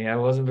for me. I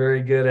wasn't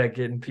very good at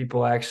getting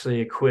people actually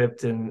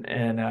equipped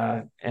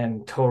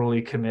and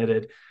totally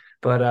committed.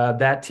 But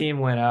that team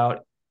went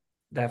out.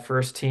 That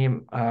first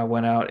team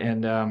went out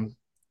and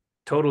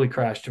totally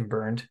crashed and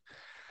burned.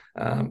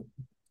 Um,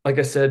 like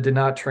I said, did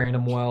not train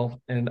them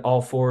well, and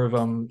all 4 of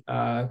them.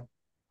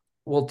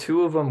 Well,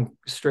 2 of them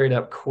straight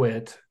up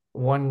quit.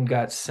 One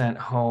got sent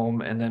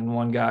home, and then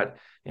one got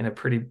in a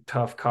pretty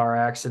tough car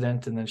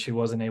accident, and then she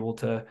wasn't able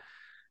to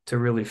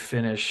really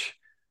finish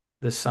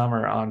the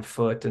summer on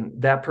foot.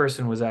 And that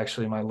person was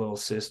actually my little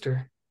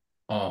sister.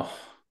 Oh,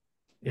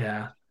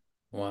 Yeah.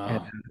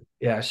 And wow.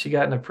 yeah, she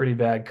got in a pretty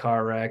bad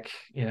car wreck,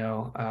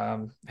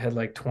 had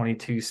like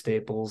 22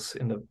 staples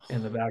in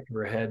the back of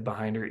her head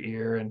behind her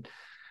ear. And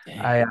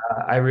I Dang.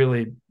 I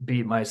really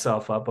beat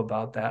myself up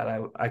about that.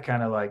 I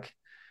kind of like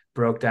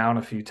broke down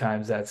a few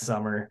times that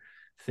summer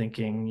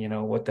thinking,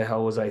 what the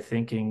hell was I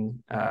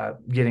thinking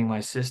getting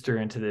my sister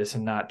into this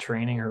and not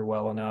training her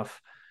well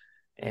enough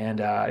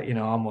and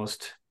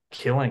almost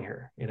killing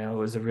her. It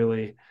was a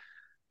really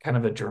kind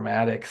of a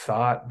dramatic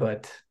thought,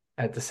 but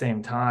at the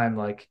same time,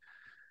 like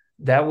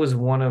that was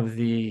one of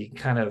the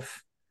kind of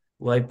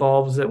light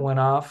bulbs that went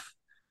off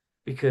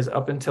because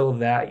up until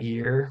that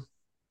year,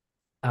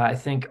 I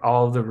think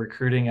all of the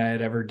recruiting I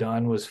had ever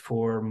done was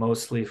for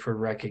mostly for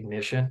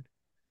recognition.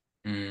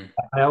 Mm.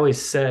 I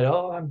always said,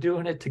 "Oh, I'm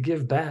doing it to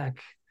give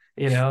back,"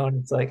 and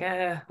it's like,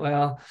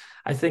 well,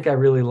 I think I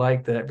really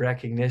liked that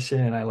recognition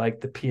and I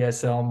liked the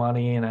PSL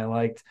money and I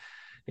liked,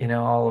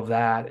 all of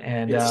that.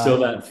 And It's still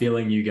that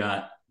feeling you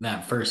got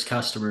that first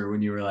customer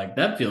when you were like,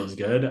 that feels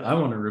good. I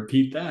want to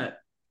repeat that,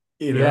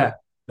 you know? yeah,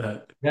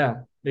 That yeah,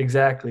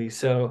 exactly.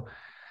 So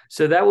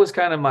that was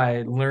kind of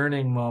my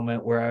learning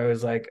moment where I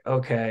was like,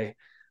 okay,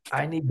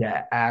 I need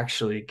to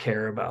actually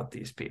care about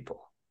these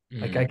people.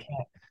 Like I mm,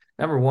 can't,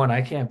 number one,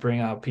 I can't bring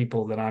out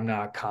people that I'm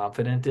not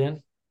confident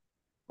in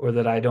or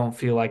that I don't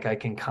feel like I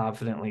can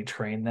confidently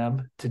train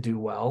them to do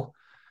well,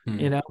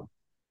 you mm, know?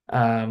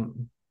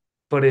 Um,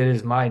 but it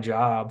is my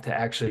job to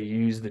actually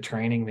use the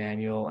training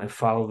manual and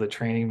follow the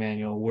training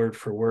manual word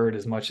for word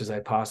as much as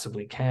I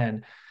possibly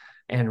can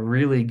and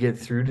really get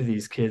through to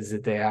these kids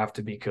that they have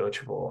to be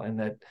coachable and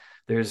that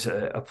there's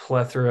a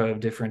plethora of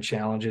different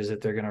challenges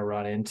that they're going to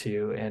run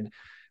into and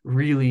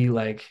really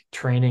like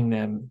training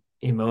them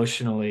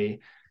emotionally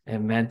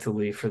and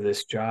mentally for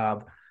this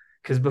job.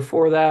 Because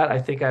before that, I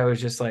think I was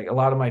just like a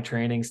lot of my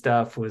training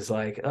stuff was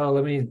like, oh,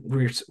 let me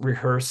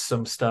rehearse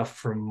some stuff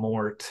from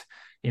Mort.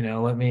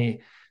 Let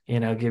me,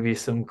 give you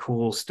some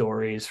cool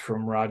stories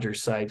from Roger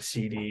Sipes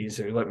CDs,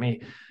 or let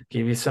me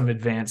give you some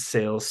advanced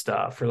sales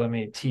stuff, or let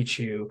me teach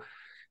you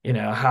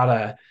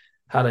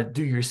how to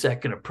do your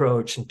second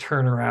approach and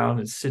turn around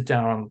and sit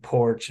down on the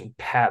porch and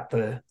pat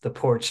the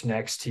porch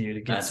next to you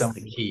to get that's the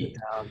somebody to sit key.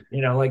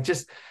 down, like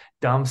just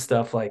dumb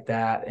stuff like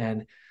that.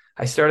 And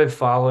I started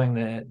following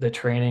the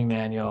training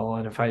manual.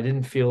 And if I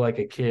didn't feel like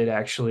a kid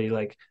actually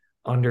like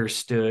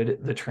understood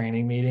the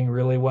training meeting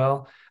really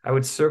well, I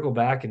would circle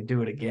back and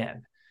do it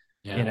again,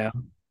 you Yeah. know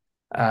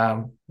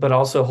but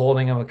also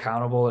holding them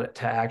accountable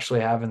to actually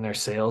having their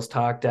sales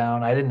talk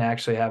down. I didn't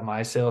actually have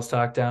my sales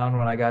talk down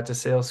when I got to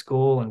sales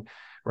school, and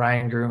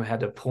Ryan Groom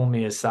had to pull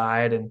me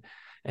aside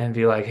and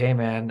be like, "Hey,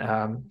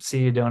 man, see,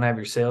 you don't have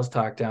your sales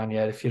talk down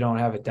yet. If you don't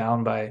have it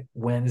down by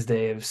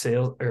Wednesday of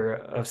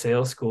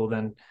sales school,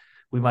 then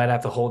we might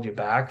have to hold you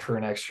back for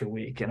an extra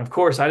week." And of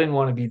course, I didn't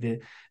want to be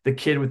the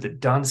kid with the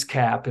dunce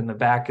cap in the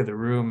back of the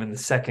room in the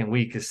second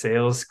week of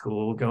sales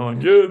school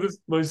going, "Yeah, this is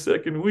my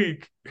second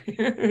week."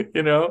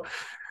 you know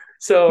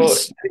so,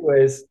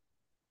 anyways,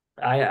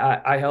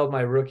 I held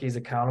my rookies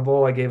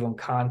accountable. I gave them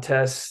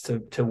contests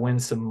to win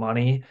some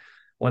money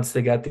once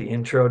they got the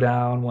intro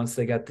down, once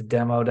they got the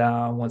demo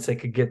down, once they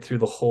could get through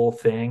the whole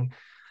thing.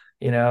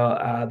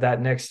 That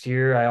next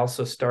year, I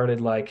also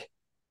started like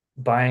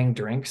buying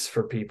drinks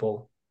for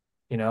people.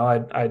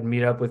 I'd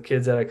meet up with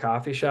kids at a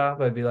coffee shop.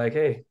 I'd be like,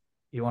 "Hey,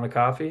 you want a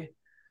coffee?"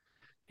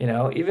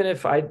 Even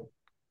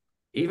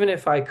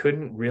if I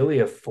couldn't really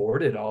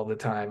afford it all the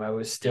time, I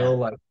was Yeah. still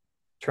like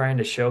trying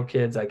to show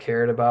kids I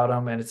cared about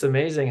them. And it's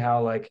amazing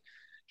how like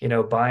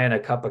buying a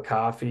cup of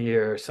coffee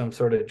or some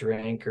sort of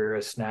drink or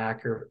a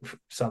snack or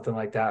something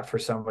like that for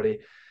somebody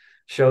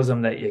shows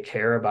them that you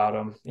care about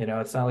them.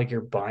 It's not like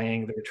you're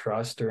buying their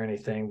trust or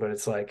anything, but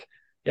it's like,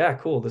 yeah,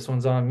 cool, this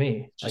one's on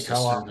me. Like, Just a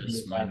how often service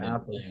does that minded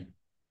happen? thing.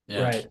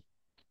 Yeah. Right.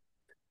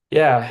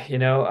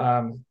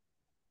 Yeah.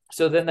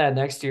 So then that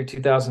next year,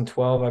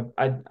 2012,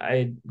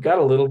 I got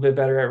a little bit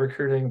better at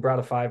recruiting, brought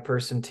a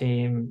 5-person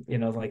team,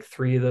 like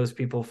 3 of those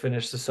people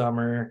finished the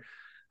summer.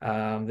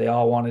 They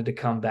all wanted to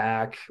come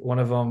back. One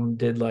of them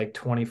did like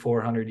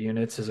 2,400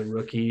 units as a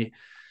rookie.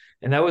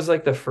 And that was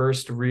like the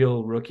first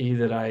real rookie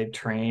that I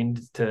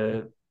trained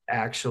to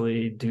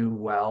actually do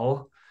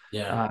well.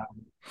 Yeah. Um,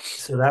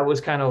 so that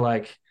was kind of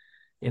like,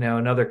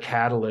 another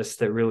catalyst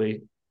that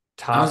really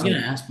I was taught gonna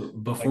me, ask,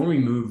 but before like, we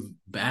move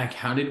back,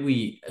 how did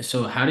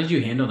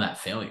you handle that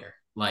failure?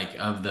 Like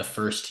of the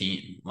first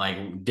team?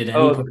 Like, did any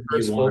oh, part the of you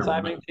first want to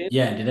full-timing run? team.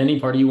 Yeah, did any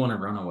part of you want to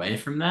run away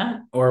from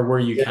that? Or were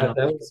you kind Yeah, of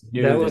that like was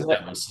knew that that was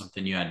that was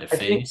something you had to I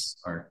think face?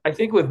 Or I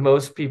think with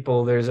most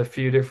people, there's a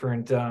few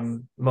different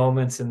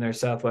moments in their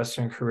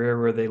Southwestern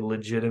career where they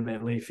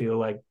legitimately feel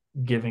like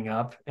giving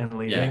up and yeah,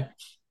 leaving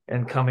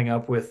and coming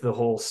up with the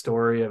whole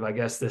story of, I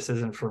guess this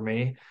isn't for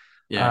me.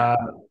 yeah.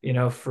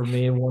 Uh, for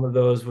me, one of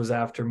those was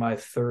after my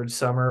third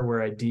summer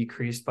where I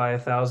decreased by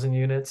 1,000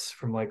 units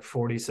from like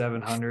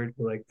 4,700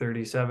 to like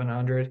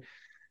 3,700.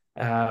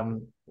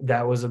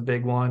 That was a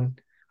big one.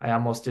 I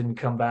almost didn't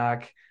come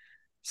back.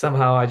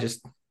 Somehow I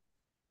just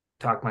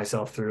talk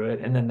myself through it.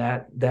 And then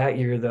that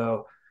year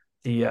though,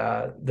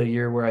 the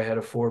year where I had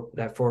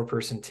that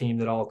 4-person team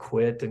that all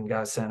quit and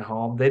got sent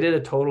home, they did a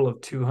total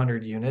of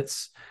 200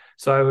 units.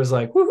 So I was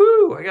like,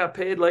 woohoo, I got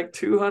paid like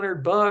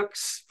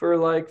 $200 for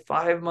like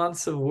 5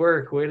 months of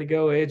work. Way to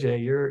go,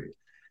 AJ.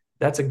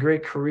 That's a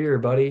great career,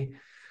 buddy.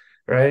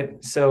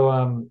 Right.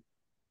 So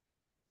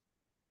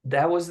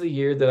that was the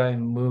year that I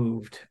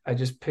moved. I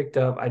just picked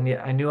up, I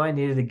knew I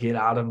needed to get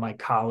out of my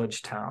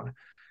college town.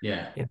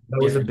 Yeah. That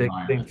was a Different big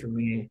thing environment. for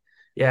me.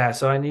 Yeah,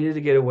 so I needed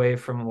to get away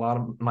from a lot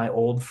of my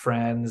old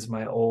friends,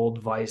 my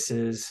old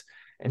vices,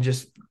 and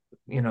just,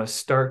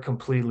 start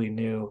completely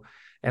new.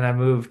 And I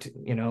moved,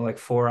 like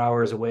 4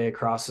 hours away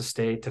across the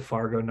state to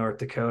Fargo, North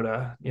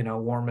Dakota,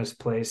 warmest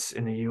place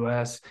in the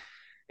US.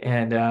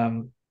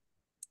 And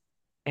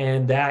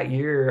and that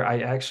year I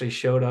actually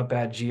showed up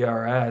at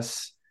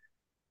GRS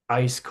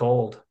ice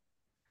cold.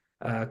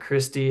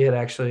 Christy had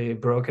actually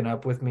broken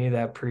up with me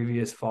that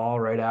previous fall,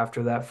 right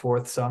after that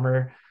fourth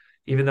summer.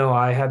 Even though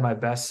I had my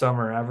best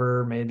summer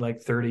ever, made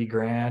like 30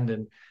 grand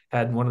and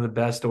had one of the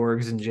best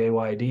orgs in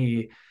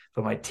JYD,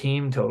 but my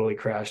team totally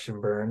crashed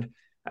and burned.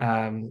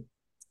 Um,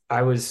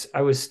 I was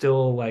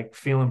still like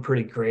feeling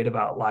pretty great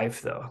about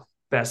life though.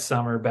 Best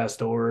summer,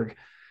 best org,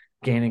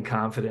 gaining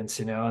confidence,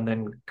 and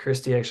then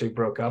Christy actually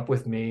broke up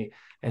with me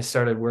and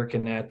started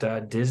working at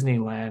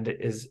Disneyland,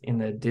 is in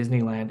the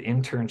Disneyland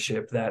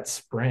internship that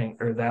spring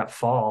or that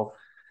fall.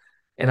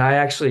 And I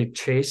actually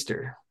chased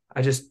her.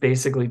 I just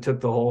basically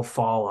took the whole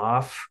fall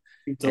off.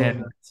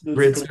 And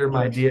Ritzer,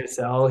 my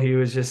DSL, he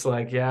was just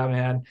like, yeah,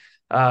 man.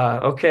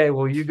 Okay,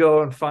 well, you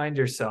go and find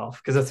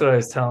yourself. Because that's what I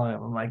was telling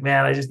him. I'm like,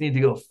 man, I just need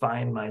to go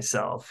find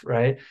myself.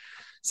 Right.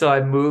 So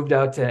I moved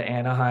out to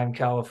Anaheim,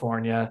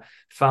 California,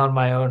 found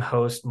my own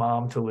host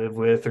mom to live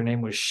with. Her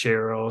name was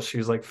Cheryl. She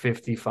was like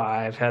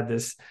 55, had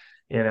this,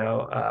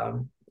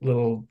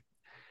 little,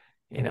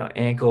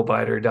 ankle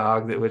biter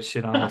dog that would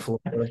shit on the floor.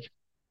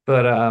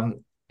 But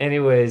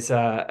anyways,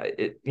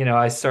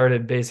 I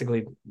started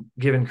basically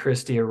giving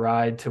Christy a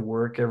ride to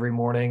work every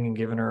morning and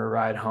giving her a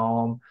ride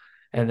home.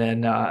 And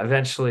then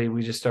eventually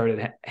we just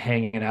started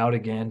hanging out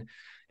again.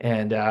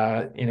 And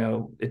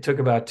it took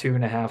about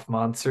 2.5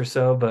 months or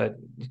so, but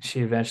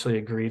she eventually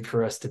agreed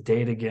for us to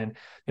date again.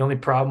 The only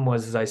problem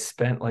was is I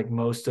spent like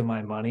most of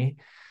my money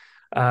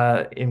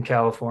in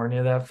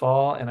California that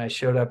fall, and I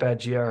showed up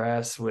at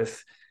GRS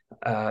with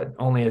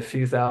only a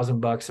few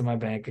 $1,000 in my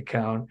bank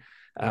account.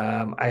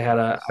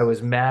 I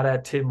was mad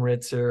at Tim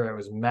Ritzer. I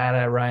was mad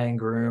at Ryan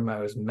Groom. I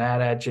was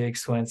mad at Jake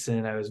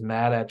Swenson. I was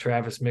mad at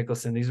Travis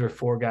Mickelson. These were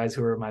 4 guys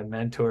who were my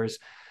mentors.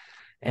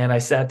 And I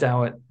sat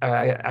down with,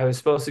 I was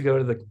supposed to go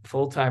to the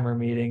full timer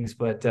meetings,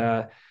 but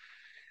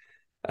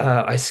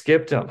I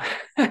skipped them.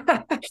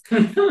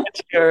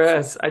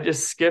 GRS, I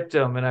just skipped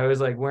them. And I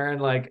was like wearing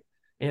like,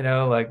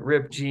 like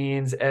ripped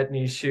jeans,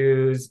 Etnies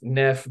shoes,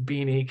 Neff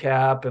beanie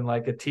cap, and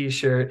like a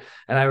t-shirt.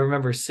 And I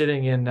remember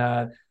sitting in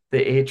the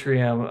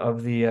atrium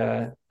of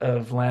the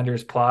of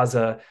Landers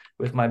Plaza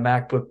with my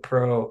MacBook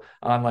Pro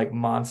on like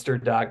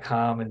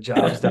monster.com and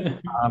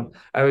jobs.com.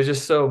 I was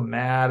just so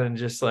mad and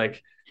just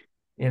like,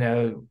 you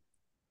know,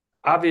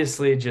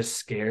 obviously just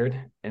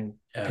scared and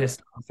Yeah.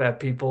 pissed off at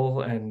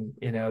people and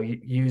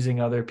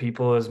using other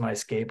people as my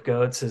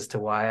scapegoats as to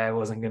why I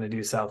wasn't going to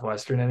do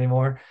Southwestern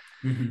anymore.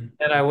 Mhm.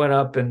 And I went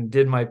up and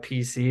did my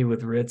PC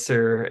with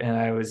Ritzer,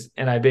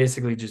 and I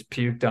basically just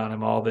puked on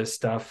him all this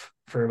stuff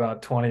for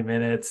about 20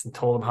 minutes and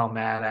told him how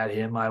mad at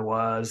him I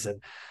was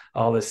and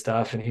all this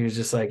stuff. And he was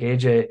just like,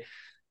 AJ,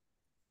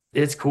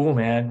 it's cool,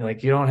 man.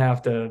 Like you don't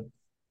have to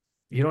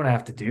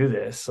do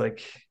this.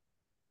 Like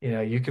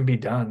you can be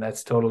done.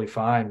 That's totally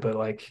fine. But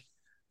like,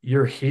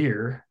 you're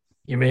here,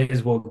 you may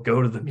as well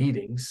go to the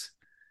meetings,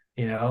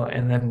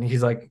 And then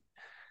he's like,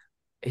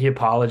 he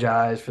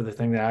apologized for the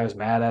thing that I was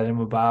mad at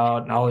him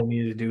about, and all he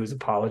needed to do was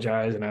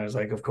apologize. And I was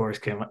like, of course,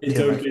 It's Tim,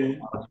 okay.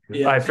 I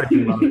Yeah.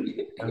 freaking love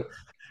you.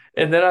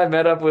 And then I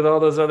met up with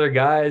all those other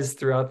guys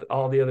throughout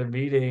all the other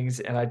meetings,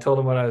 and I told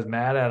them what I was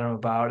mad at them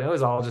about. It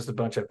was all just a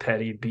bunch of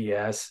petty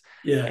BS.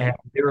 Yeah. And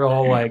they were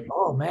all like,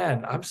 "Oh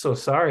man, I'm so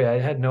sorry. I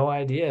had no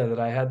idea that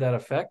I had that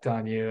effect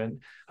on you."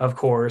 And of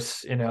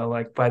course,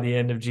 like by the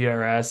end of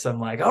GRS, I'm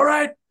like, "All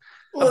right,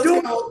 I'm Let's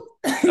doing go.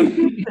 I'm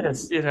doing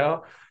this."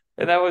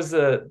 And that was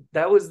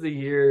the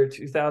year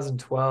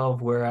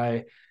 2012 where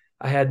I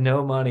had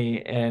no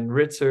money, and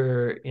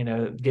Ritzer,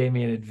 gave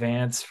me an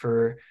advance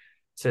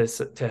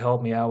to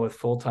help me out with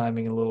full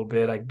timing a little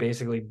bit. I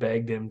basically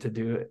begged him to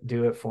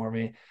do it for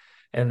me.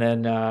 And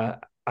then I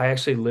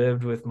actually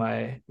lived with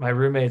my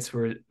roommates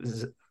were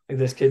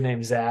this kid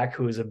named Zach,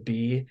 who was a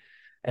B,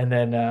 and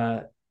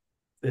then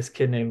this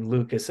kid named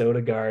Lucas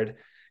Odegaard.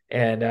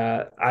 And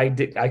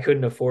I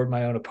couldn't afford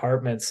my own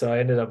apartment, so I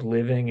ended up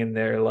living in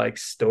their like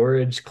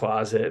storage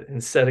closet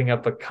and setting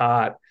up a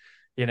cot.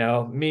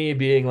 Me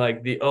being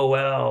like the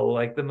OL,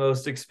 like the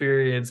most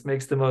experienced,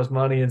 makes the most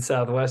money in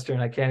Southwestern.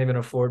 I can't even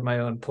afford my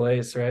own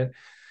place, right?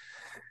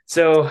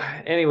 So,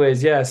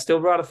 anyways, yeah, still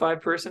brought a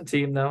 5-person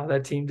team though.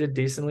 That team did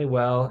decently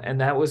well,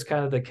 and that was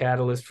kind of the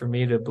catalyst for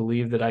me to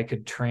believe that I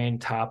could train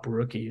top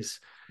rookies.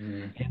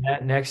 Mm. And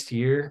that next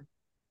year,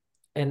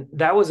 and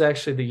that was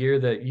actually the year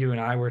that you and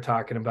I were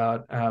talking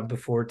about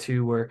before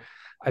too, where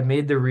I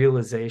made the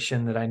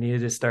realization that I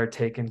needed to start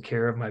taking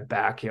care of my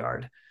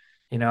backyard.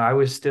 I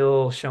was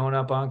still showing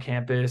up on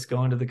campus,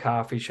 going to the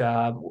coffee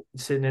shop,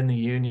 sitting in the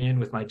union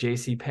with my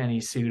JC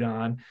Penney suit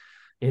on,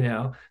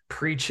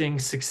 preaching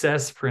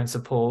success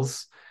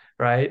principles,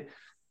 right?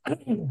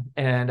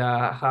 And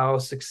how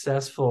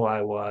successful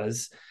I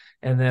was.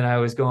 And then I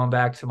was going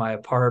back to my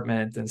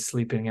apartment and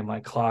sleeping in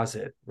my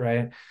closet,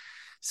 right?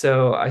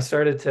 So I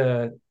started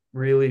to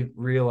really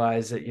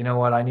realize that, you know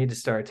what, I need to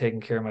start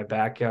taking care of my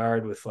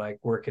backyard with like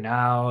working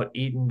out,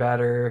 eating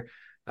better,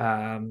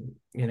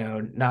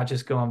 not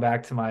just going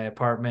back to my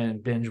apartment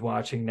and binge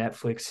watching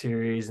Netflix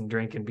series and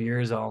drinking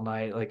beers all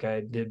night like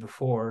I did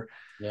before.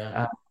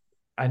 Yeah. Uh,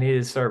 I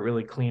needed to start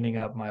really cleaning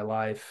up my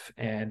life.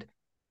 And,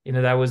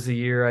 that was the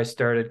year I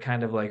started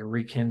kind of like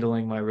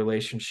rekindling my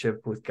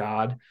relationship with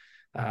God.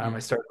 I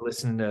Mm. started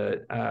listening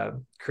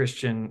to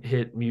Christian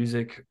hit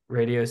music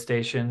radio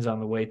stations on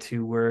the way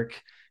to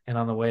work and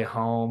on the way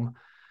home.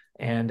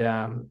 And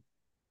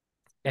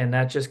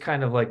that just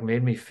kind of like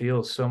made me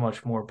feel so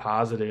much more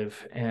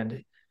positive.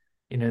 And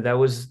that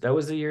was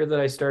the year that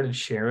I started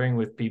sharing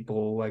with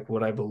people like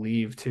what I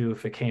believe too,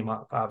 if it came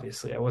up.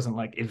 Obviously, I wasn't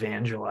like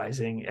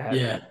evangelizing at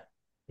Yeah.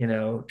 you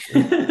know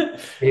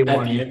day At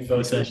one the info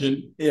meetings.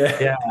 session.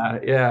 Yeah.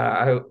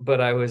 Yeah. But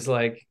I was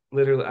like,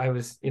 literally, I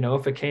was,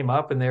 if it came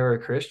up and they were a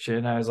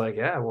Christian, I was like,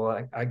 yeah,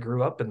 well, I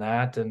grew up in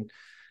that. And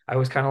I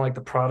was kind of like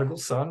the prodigal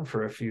son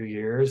for a few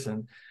years.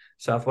 And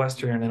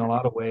Southwestern, in a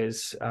lot of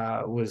ways,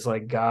 was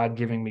like God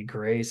giving me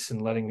grace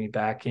and letting me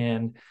back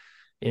in,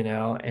 you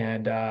know,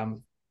 and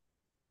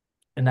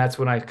that's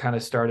when I kind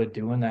of started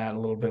doing that a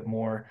little bit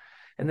more.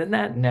 And then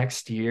that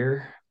next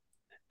year,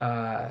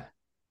 uh,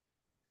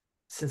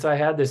 since I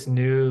had this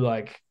new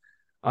like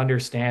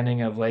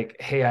understanding of like,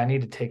 hey, I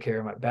need to take care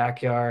of my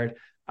backyard.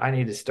 I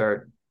need to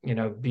start,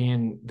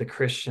 being the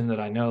Christian that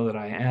I know that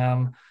I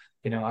am.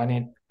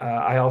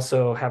 I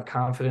also have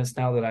confidence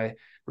now that I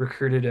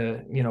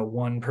recruited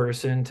one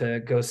person to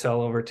go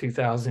sell over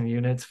 2,000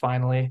 units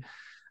finally.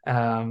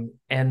 And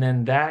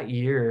then that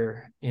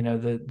year,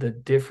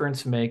 the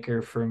difference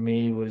maker for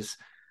me was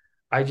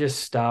I just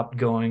stopped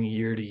going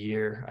year to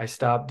year. I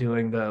stopped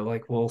doing the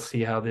like, we'll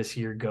see how this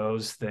year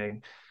goes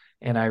thing.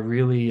 And I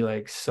really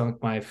like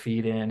sunk my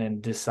feet in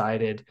and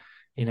decided,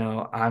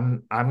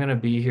 I'm going to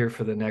be here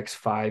for the next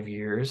 5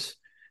 years,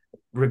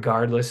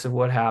 regardless of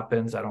what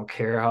happens. I don't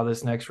care how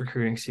this next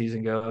recruiting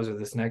season goes or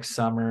this next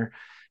summer.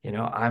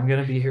 I'm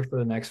going to be here for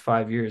the next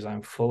 5 years.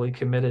 I'm fully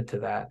committed to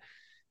that.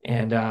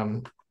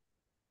 And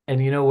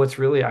what's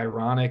really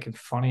ironic and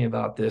funny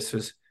about this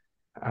was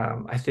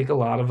I think a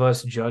lot of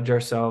us judge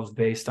ourselves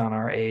based on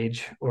our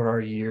age or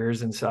our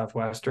years in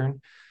Southwestern.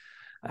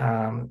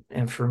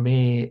 And for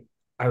me,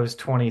 I was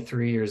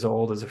 23 years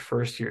old as a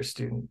first year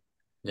student.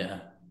 Yeah.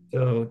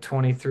 So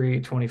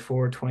 23,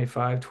 24,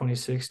 25,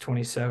 26,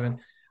 27.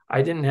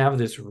 I didn't have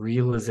this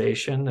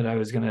realization that I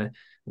was going to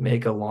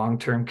make a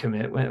long-term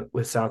commitment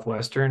with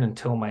Southwestern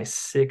until my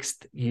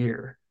 6th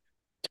year.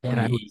 And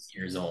 28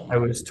 years old. I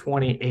was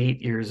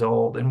 28 years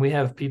old. And we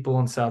have people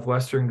in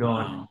Southwestern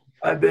going, Wow.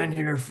 I've been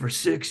here for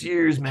 6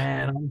 years,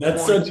 man.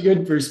 That's such good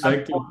I'm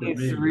perspective for me.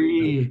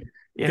 23,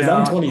 Because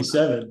I'm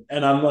 27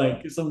 and I'm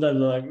like, sometimes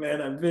I'm like,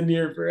 man, I've been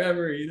here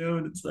forever,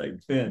 and it's like,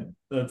 man,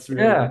 that's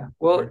really Yeah.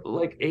 Well,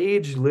 like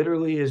age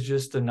literally is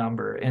just a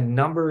number, and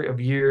number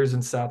of years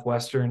in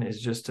Southwestern is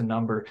just a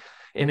number.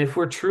 And if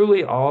we're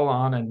truly all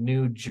on a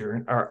new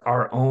journey,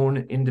 our own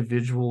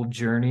individual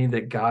journey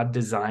that God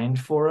designed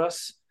for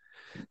us,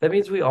 That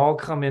means we all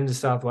come into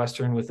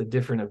Southwestern with a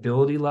different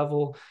ability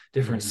level,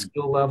 different Mhm.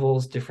 skill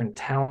levels, different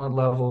talent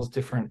levels,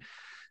 different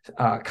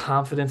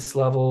confidence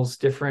levels,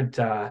 different,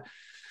 I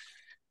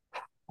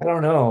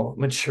don't know,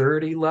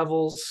 maturity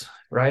levels,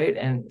 right?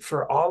 And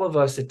for all of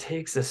us, it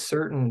takes a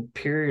certain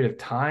period of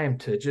time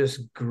to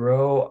just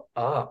grow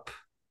up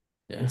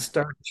and Yeah.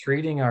 start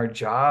treating our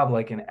job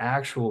like an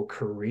actual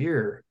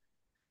career,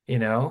 you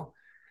know?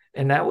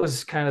 And that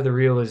was kind of the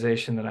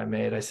realization that I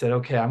made. I said,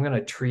 okay, I'm going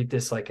to treat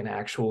this like an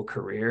actual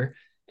career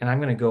and I'm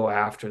going to go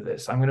after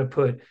this. I'm going to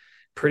put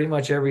pretty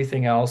much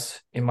everything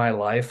else in my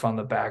life on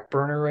the back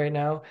burner right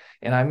now.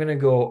 And I'm going to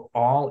go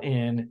all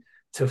in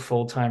to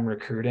full time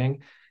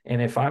recruiting.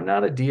 And if I'm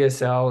not a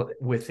DSL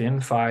within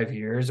 5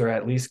 years, or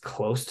at least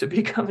close to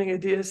becoming a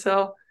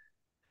DSL,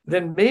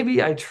 then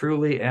maybe I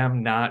truly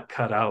am not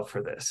cut out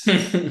for this.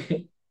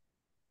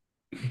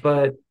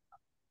 But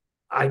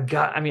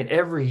I mean,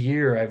 every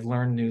year I've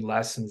learned new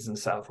lessons in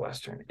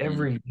Southwestern. Mm.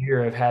 Every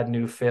year I've had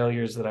new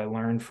failures that I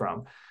learned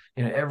from.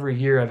 Every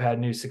year I've had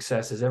new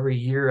successes. Every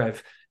year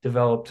I've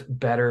developed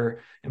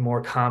better and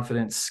more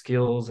confident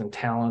skills and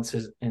talents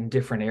in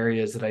different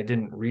areas that I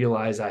didn't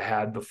realize I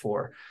had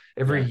before.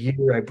 Every Yeah.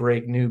 year I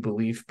break new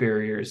belief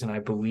barriers and I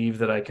believe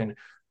that I can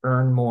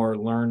earn more,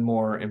 learn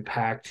more,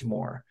 impact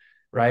more,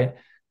 right?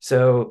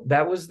 So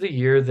that was the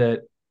year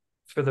that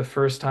for the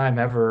first time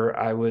ever,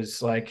 I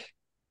was like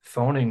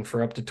phoning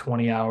for up to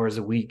 20 hours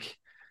a week.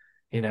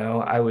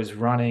 I was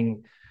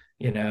running,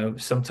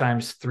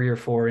 sometimes 3 or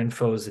 4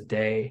 infos a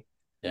day,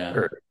 Yeah.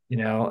 or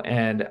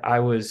and I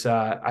was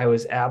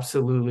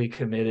absolutely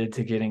committed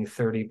to getting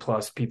 30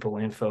 plus people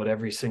infoed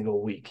every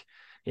single week.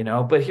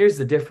 But here's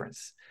the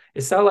difference.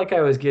 It's not like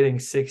I was getting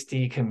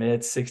 60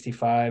 commits,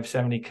 65,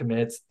 70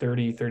 commits,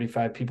 30,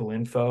 35 people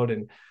infoed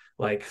and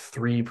like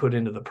 3 put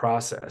into the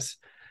process.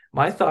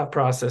 My thought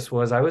process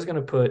was I was going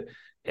to put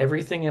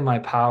everything in my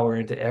power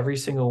into every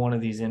single one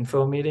of these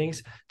info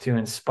meetings to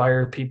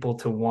inspire people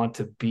to want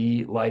to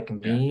be like Yeah.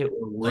 me or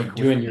Like work with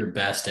doing me. your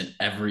best in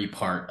every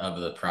part of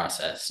the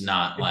process,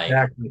 not like,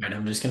 Exactly. right,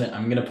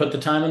 I'm gonna put the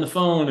time on the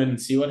phone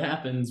and see what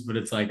happens, but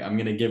it's like I'm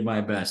gonna give my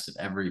best at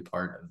every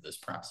part of this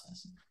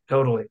process.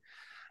 Totally.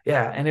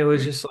 Yeah. And it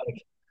was just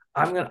like,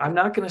 I'm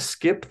not gonna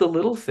skip the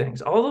little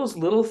things. All those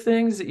little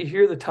things that you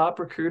hear the top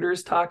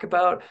recruiters talk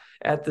about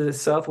at the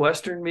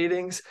Southwestern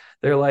meetings.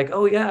 They're like,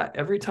 oh yeah,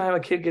 every time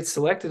a kid gets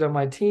selected on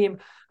my team,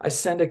 I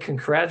send a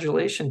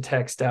congratulation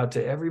text out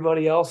to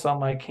everybody else on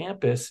my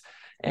campus.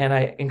 And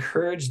I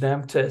encourage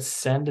them to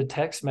send a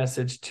text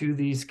message to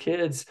these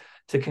kids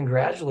to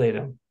congratulate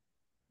them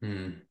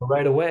Mm.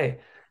 right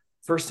away.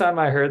 First time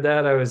I heard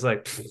that, I was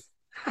like,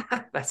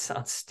 that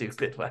sounds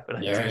stupid. Why would I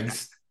do that?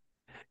 Nerds.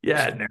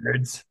 Yeah,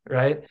 nerds,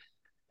 right?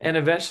 And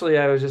eventually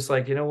I was just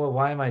like, you know what?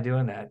 Why am I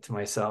doing that to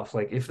myself?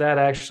 Like, if that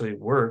actually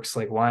works,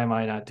 like, why am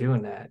I not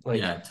doing that? Like,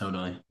 Yeah,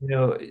 totally.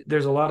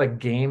 there's a lot of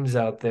games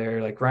out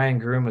there. Like Ryan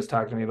Groom was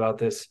talking to me about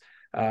this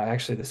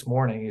actually this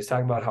morning. He was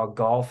talking about how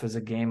golf is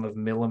a game of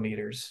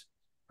millimeters,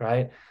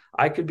 right?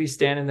 I could be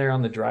standing there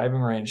on the driving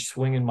range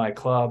swinging my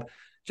club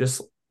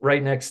just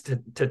right next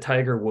to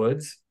Tiger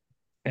Woods,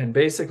 and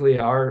basically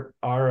our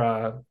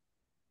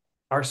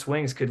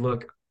swings could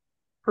look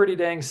pretty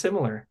dang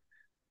similar,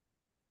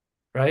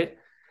 right?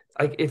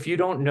 Like if you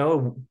don't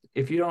know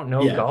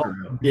Yeah, golf, for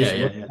real. Yeah, just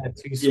yeah, look yeah. at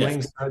 2 Yeah.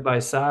 swings side by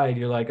side,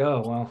 you're like,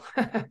 oh well,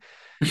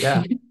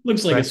 yeah,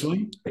 Looks like a right.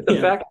 swing. But the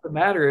Yeah. fact of the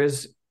matter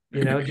is,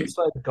 just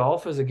like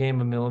golf is a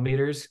game of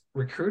millimeters,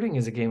 recruiting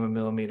is a game of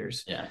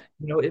millimeters. Yeah.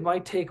 It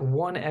might take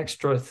one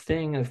extra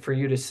thing for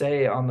you to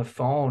say on the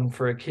phone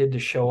for a kid to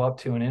show up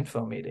to an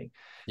info meeting.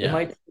 It Yeah.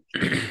 might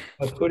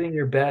take putting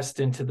your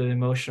best into the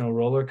emotional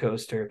roller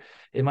coaster.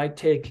 It might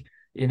take,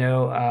 you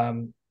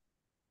know,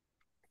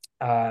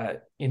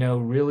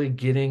 really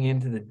getting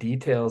into the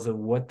details of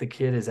what the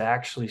kid is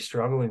actually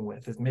struggling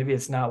with. Maybe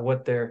it's not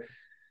what they're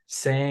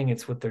saying,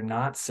 it's what they're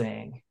not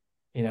saying.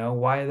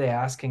 Why are they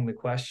asking the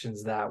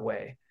questions that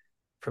way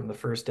from the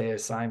first day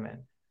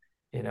assignment?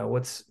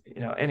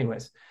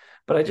 Anyways.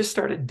 But I just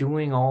started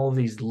doing all of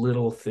these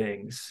little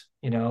things,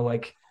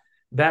 like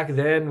back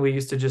then we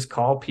used to just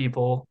call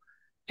people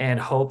and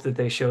hope that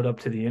they showed up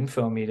to the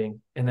info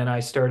meeting. And then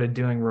I started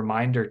doing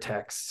reminder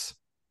texts,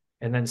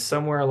 and then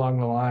somewhere along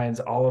the lines,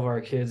 all of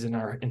our kids in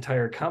our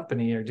entire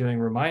company are doing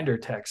reminder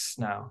texts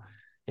now.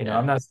 I'm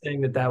Yeah. not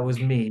saying that that was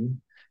me.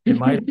 It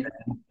might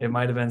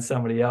have been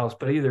somebody else,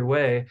 but either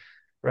way,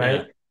 Yeah.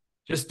 right?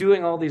 Just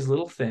doing all these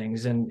little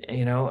things, and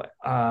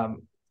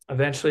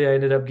eventually I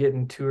ended up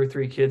getting 2 or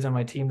 3 kids on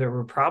my team that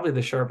were probably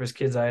the sharpest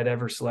kids I had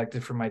ever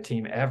selected for my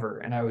team ever.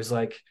 And I was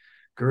like,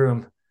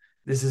 Groom,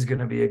 this is going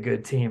to be a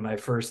good team. My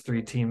first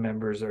 3 team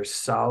members are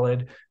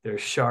solid. They're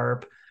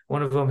sharp.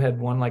 One of them had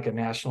won like a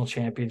national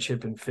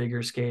championship in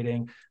figure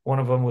skating. One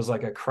of them was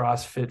like a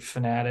CrossFit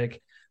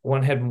fanatic.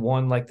 One had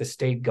won like the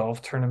state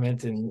golf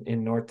tournament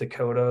in North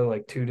Dakota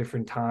like 2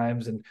 different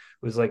times and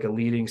was like a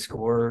leading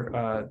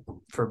scorer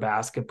for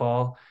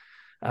basketball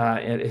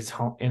in his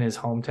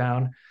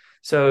hometown.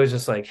 So it was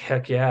just like,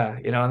 heck yeah.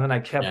 And then I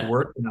kept Yeah.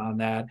 working on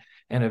that.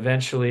 And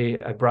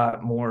eventually I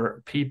brought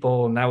more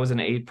people, and that was an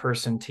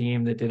 8-person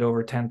team that did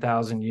over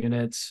 10,000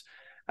 units.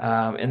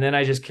 And then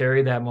I just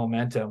carried that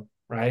momentum,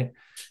 right?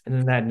 And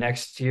then that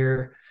next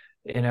year,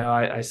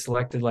 I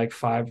selected like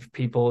 5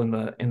 people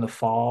in the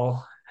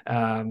fall,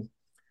 and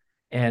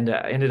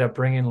ended up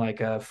bringing like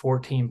a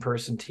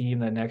 14-person team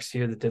the next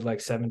year that did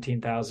like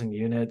 17,000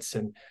 units.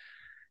 And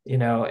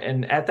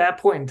at that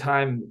point in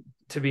time,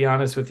 to be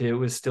honest with you, it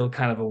was still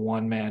kind of a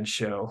one-man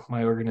show.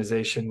 My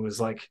organization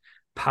was like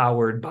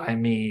powered by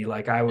me.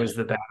 Like I was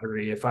the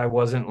battery. If I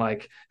wasn't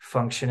like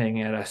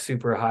functioning at a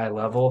super high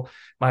level,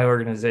 my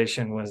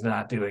organization was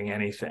not doing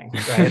anything,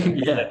 right?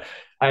 Yeah.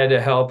 I had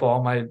to help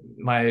all my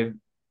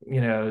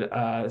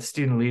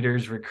student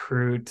leaders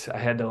recruit. I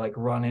had to like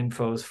run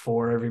infos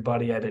for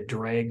everybody. I had to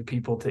drag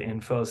people to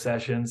info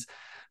sessions.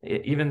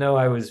 Even though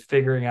I was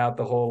figuring out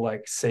the whole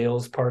like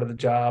sales part of the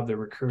job, the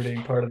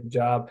recruiting part of the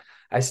job,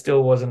 I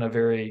still wasn't a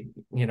very,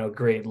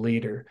 great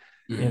leader,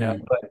 Hmm.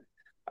 but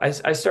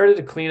I started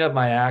to clean up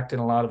my act in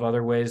a lot of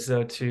other ways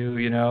though too,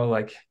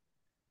 like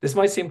this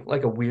might seem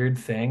like a weird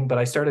thing, but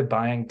I started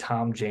buying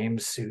Tom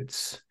James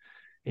suits,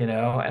 and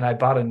I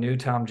bought a new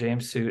Tom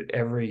James suit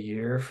every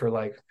year for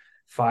like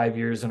 5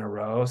 years in a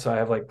row. So I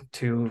have like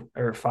 2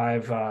 or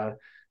 5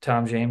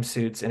 Tom James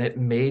suits, and it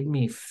made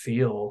me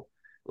feel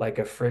like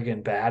a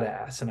friggin'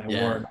 badass. And I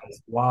wore a Yeah.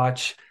 nice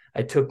watch.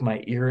 I took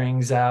my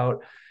earrings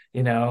out,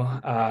 you know,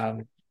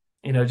 um,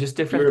 just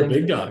different You're a things.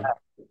 big dog.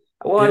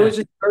 Well, Yeah.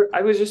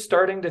 I was just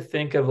starting to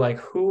think of like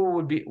who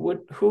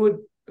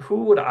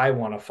would I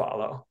want to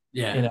follow,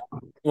 you Yeah. know?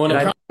 Well, and And it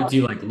I probably makes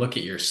you like look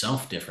at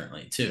yourself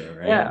differently too,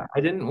 right? Yeah, Yeah.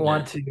 I didn't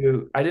want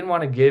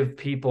to give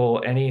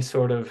people any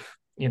sort of,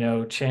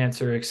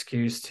 chance or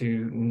excuse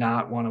to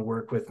not want to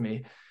work with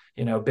me,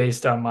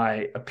 based on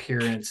my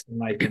appearance and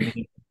my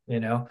demeanor, you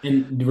know.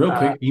 And real Uh,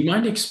 quick, do you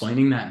mind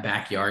explaining that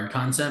backyard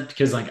concept?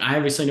 Because like I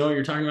obviously know what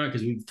you're talking about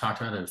because we've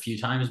talked about it a few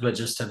times, but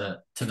just to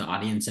the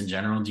audience in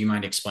general, do you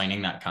mind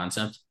explaining that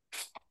concept?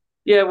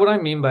 yeah, what I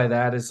mean by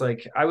that is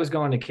like I was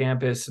going to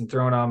campus and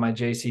throwing on my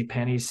JC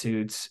Penney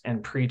suits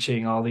and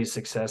preaching all these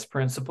success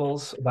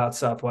principles about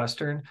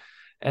Southwestern.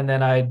 And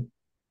then I'd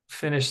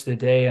finish the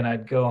day and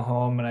I'd go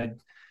home and I'd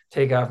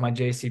take off my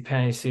JC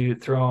Penney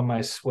suit, throw on my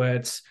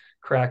sweats,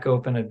 crack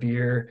open a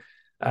beer,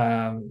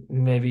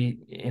 maybe,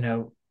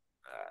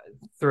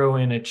 throw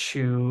in a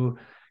chew,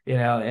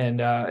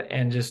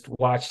 and just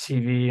watch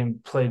TV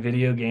and play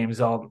video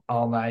games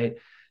all night,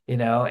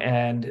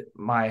 and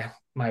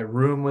my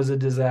room was a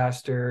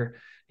disaster.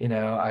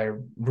 I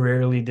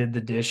rarely did the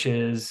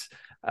dishes.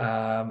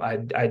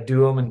 I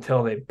do them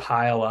until they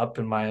pile up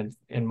in my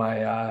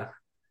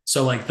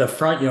So like the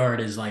front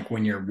yard is like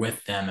when you're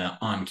with them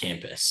on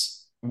campus,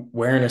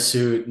 wearing a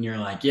suit and you're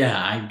like, yeah,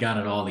 I got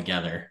it all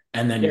together.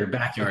 And then yeah, your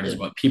backyard is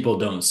sure. what people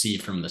don't see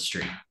from the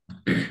street.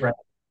 Right.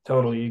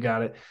 Totally, you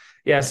got it.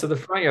 Yeah, Yeah. so the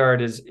front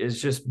yard is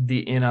just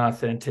the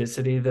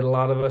inauthenticity that a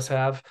lot of us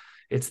have.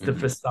 It's the Mhm.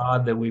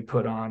 facade that we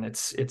put on.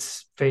 It's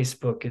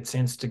Facebook, it's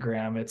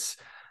Instagram,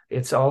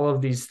 it's all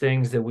of these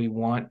things that we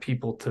want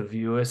people to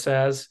view us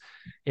as,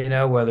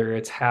 whether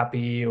it's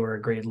happy or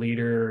a great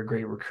leader or a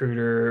great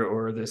recruiter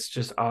or this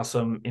just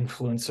awesome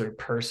influencer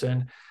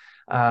person.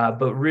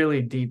 But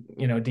really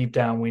deep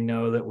down, we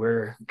know that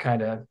we're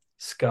kind of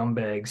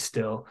scumbags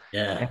still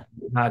and Yeah.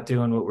 not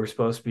doing what we're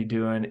supposed to be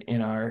doing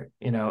in our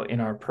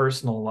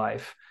personal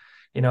life.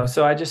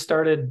 So I just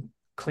started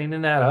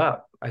cleaning that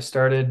up. I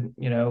started,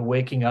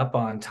 waking up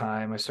on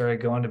time. I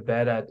started going to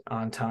bed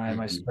on time.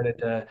 I Mhm. started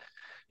to,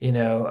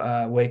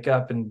 wake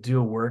up and do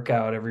a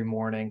workout every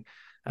morning,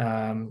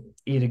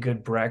 eat a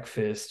good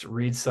breakfast,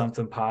 read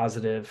something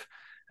positive.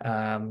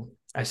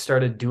 I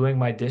started doing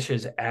my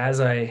dishes as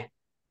I,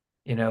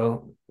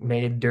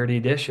 made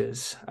dirty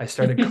dishes. I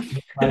started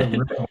cleaning my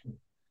room.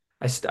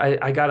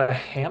 I got a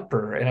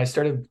hamper and I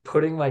started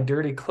putting my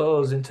dirty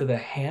clothes into the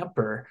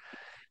hamper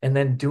and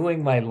then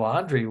doing my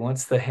laundry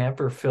once the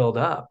hamper filled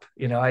up.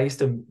 I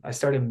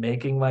started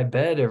making my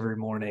bed every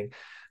morning.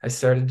 I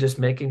started just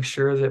making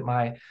sure that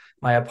my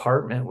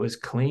apartment was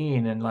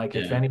clean. And like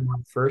if Yeah.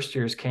 anyone first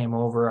years came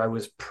over, I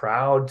was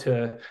proud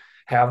to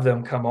have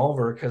them come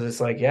over because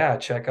it's like, yeah,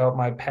 check out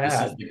my This is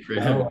pad. the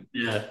crib.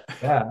 Yeah.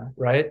 Yeah,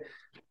 right.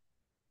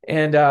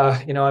 And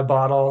I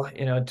bought all,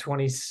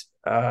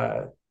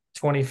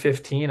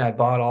 2015, I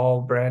bought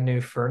all brand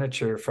new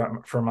furniture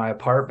for my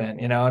apartment,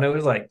 and it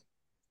was like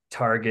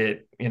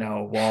Target,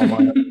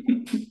 Walmart,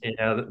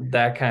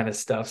 that kind of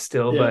stuff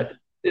still, Yeah. but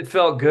it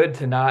felt good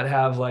to not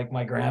have like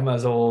my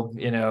grandma's old,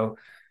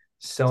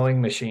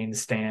 sewing machine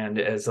stand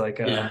as like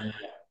Yeah.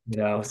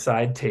 a,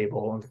 side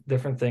table and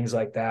different things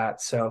like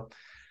that. So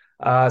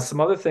some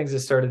other things that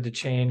started to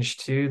change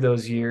too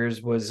those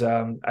years was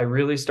I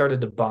really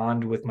started to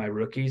bond with my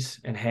rookies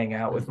and hang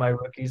out with my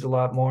rookies a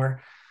lot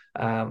more.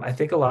 I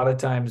think a lot of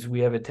times we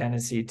have a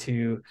tendency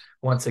to,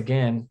 once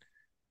again,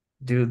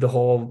 do the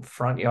whole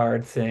front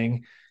yard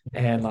thing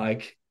and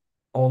like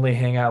only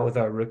hang out with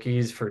our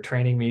rookies for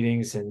training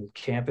meetings and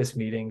campus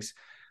meetings.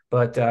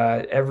 But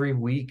every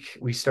week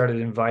we started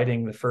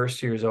inviting the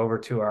first years over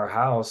to our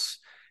house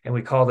and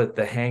we called it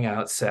the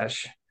hangout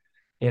sesh.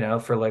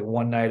 for like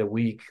one night a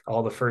week,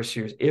 all the first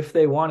years, if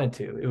they wanted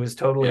to. It was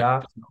totally Yeah.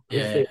 optional if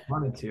Yeah. they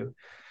wanted to.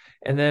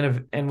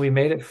 And we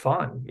made it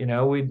fun.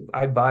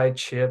 I'd buy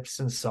chips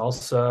and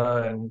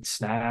salsa and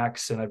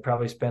snacks, and I'd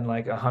probably spend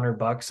like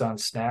 $100 on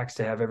snacks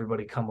to have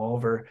everybody come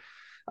over.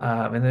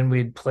 And then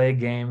we'd play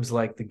games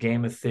like the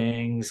Game of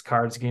Things,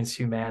 Cards Against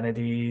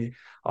Humanity,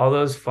 all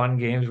those fun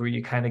games where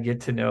you kind of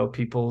get to know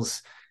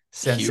people's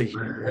sense of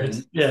Humor humor.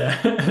 and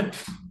yeah.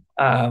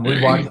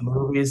 We'd watch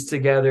movies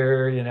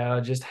together,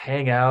 just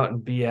hang out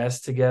and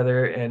BS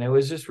together. And it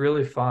was just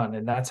really fun.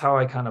 And that's how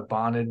I kind of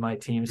bonded my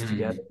teams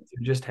together Mm,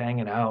 through just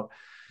hanging out.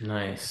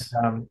 nice.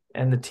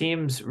 And the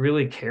teams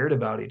really cared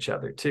about each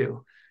other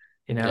too.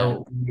 Yeah.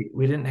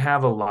 We didn't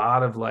have a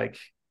lot of like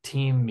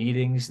team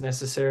meetings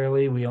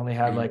necessarily. We only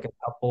had Mm. like a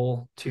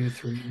couple, two,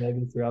 three,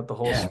 maybe throughout the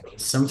whole Yeah. spring.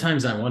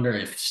 Sometimes I wonder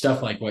if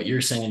stuff like what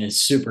you're saying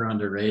is super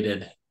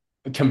underrated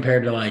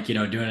compared to like,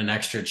 doing an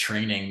extra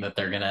training that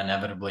they're going to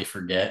inevitably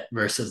forget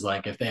versus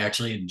like if they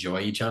actually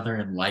enjoy each other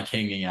and like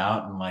hanging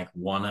out and like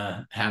want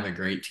to have a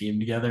great team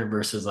together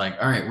versus like,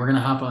 all right, we're going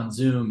to hop on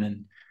Zoom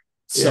and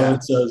so Yeah.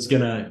 and so is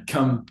going to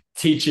come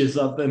teach you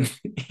something.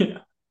 Yeah.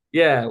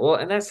 Yeah. Well,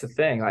 and that's the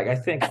thing. Like, I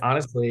think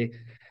honestly,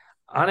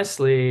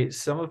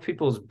 some of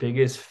people's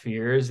biggest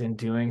fears in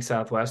doing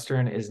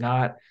Southwestern is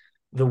not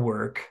the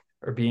work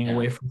or being Yeah.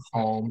 away from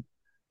home.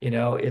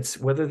 It's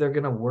whether they're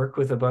going to work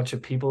with a bunch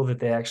of people that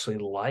they actually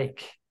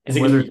like Is and it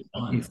going whether to it's be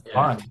going to fun? be Yeah.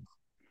 fun,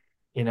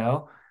 you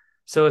know?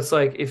 So it's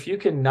like if you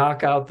can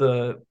knock out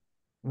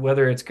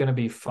whether it's going to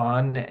be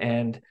fun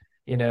and,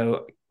 you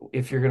know,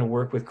 if you're going to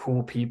work with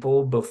cool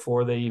people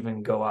before they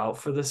even go out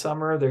for the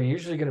summer, they're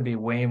usually going to be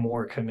way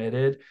more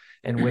committed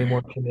and way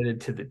more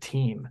committed to the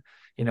team.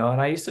 And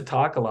I used to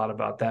talk a lot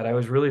about that. I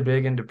was really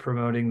big into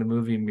promoting the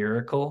movie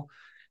Miracle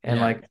and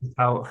Yeah. like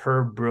how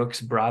Herb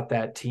Brooks brought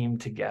that team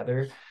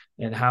together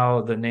and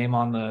how the name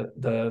on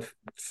the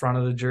front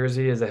of the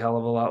jersey is a hell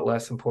of a lot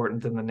less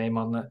important than the name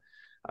on the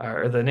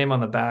or the name on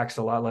the back's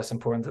a lot less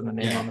important than the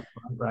name Yeah. on the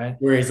front, right?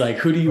 Where he's like,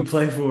 who do you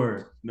play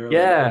for? And they're like,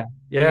 Yeah,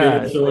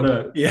 yeah, it's like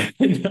Minnesota. Yeah.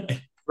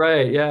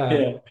 right, yeah. Yeah.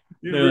 They're like,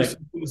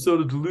 University of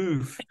Minnesota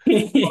Duluth,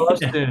 yeah.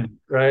 Boston,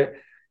 right?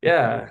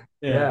 Yeah,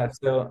 Yeah.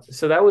 yeah.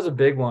 So that was a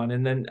big one.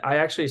 And then I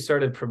actually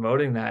started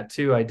promoting that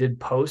too. I did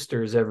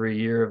posters every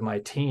year of my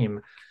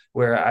team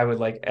where I would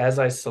like, as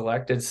I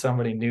selected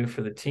somebody new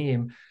for the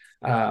team,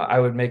 I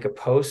would make a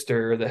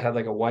poster that had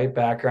like a white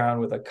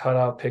background with a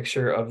cutout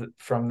picture of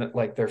from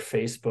like their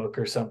Facebook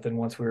or something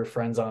once we were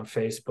friends on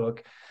Facebook.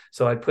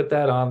 So I'd put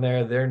that on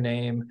there, their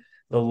name,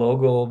 the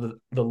logo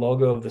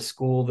of the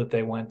school that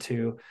they went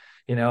to,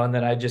 and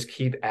then I just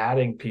keep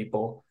adding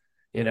people,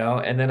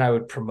 and then I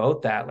would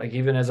promote that. Like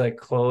even as I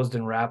closed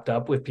and wrapped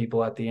up with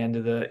people at the end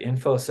of the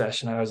info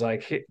session, I was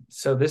like, hey,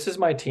 so this is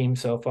my team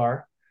so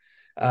far.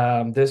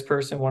 This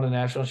person won a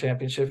national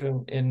championship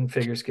in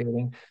figure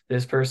skating.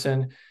 This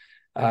person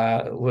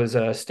was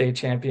a state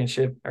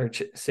championship or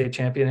state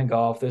champion in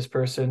golf. This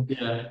person,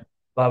 Yeah.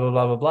 blah, blah,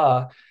 blah, blah,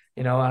 blah,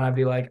 and I'd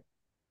be like,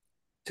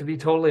 to be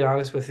totally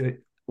honest with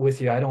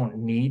you, I don't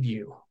need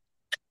you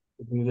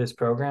do this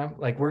program.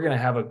 Like we're going to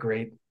have a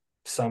great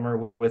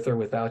summer with or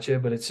without you,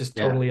 but it's just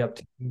Yeah. totally up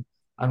to you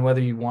on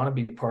whether you want to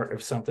be part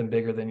of something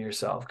bigger than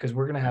yourself. Because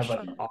we're going to For have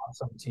an sure.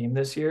 awesome team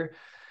this year.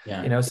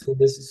 Yeah. So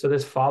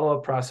this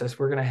follow-up process,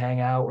 we're going to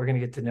hang out, we're going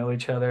to get to know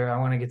each other. I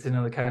want to get to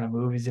know the kind of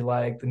movies you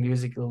like, the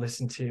music you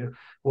listen to,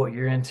 what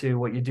you're into,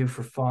 what you do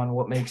for fun,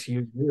 what makes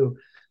you you.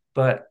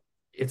 But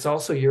it's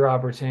also your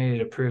opportunity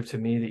to prove to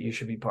me that you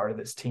should be part of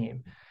this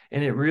team.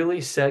 And it really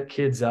set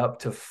kids up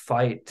to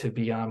fight to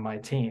be on my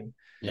team.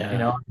 you Yeah.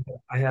 know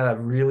I had a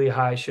really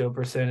high show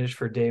percentage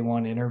for day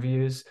one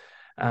interviews.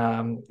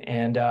 And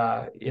And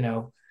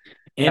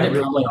that it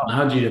really probably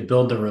allowed you to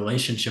build the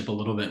relationship a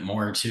little bit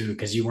more too,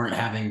 because you weren't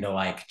having to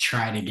like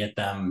try to get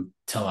them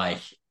to like,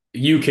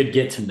 you could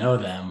get to know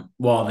them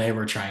while they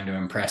were trying to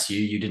impress you.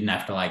 You didn't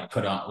have to like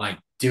put on, like,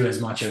 do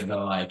as much of the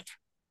like,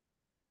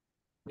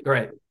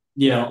 great.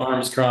 Yeah,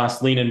 arms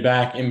crossed, leaning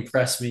back,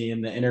 impress me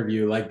in the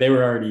interview. Like they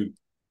were already,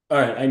 all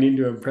right, I need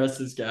to impress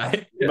this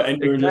guy. yeah,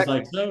 And you were just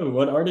like, exactly. so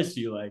what artist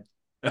do you like?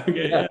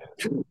 Okay. Yeah,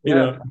 Yeah. You yeah,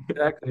 know,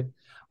 exactly.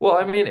 Well,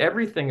 I mean,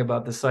 everything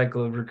about the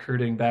cycle of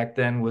recruiting back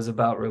then was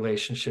about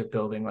relationship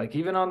building. Like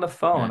even on the yeah.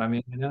 phone. I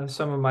mean, I know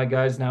some of my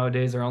guys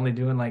nowadays are only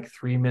doing like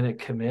 3-minute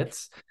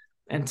commits.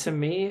 And to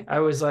me, I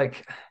was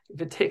like,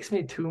 if it takes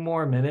me 2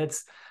 more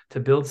minutes to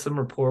build some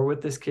rapport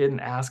with this kid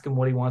and ask him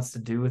what he wants to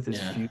do with his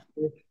Yeah.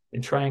 future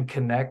and try and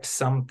connect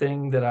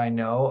something that I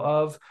know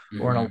of,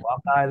 or an Hmm.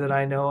 alumni that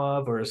I know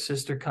of, or a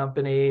sister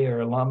company or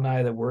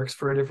alumni that works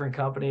for a different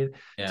company to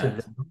Yeah.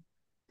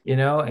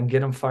 them, and get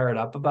them fired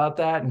up about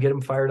that and get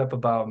them fired up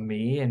about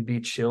me and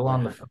be chill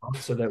on the Yeah. phone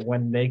so that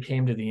when they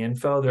came to the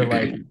info, they're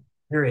like,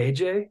 you're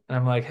AJ? And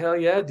I'm like, hell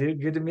yeah, dude,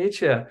 good to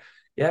meet you.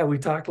 Yeah, we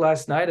talked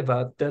last night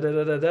about da da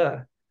da da da.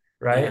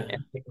 Right. Yeah.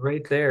 And like,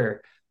 right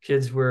there,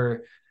 kids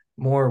were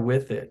more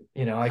with it. I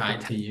could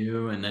Tied to tell.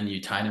 you, and then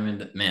you tied them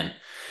into, man,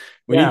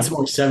 we need Yeah, some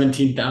more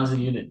 17,000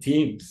 unit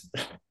teams.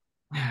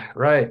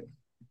 right.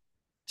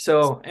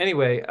 So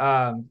anyway,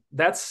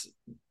 that's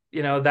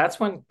that's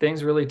when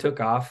things really took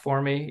off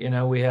for me.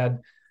 We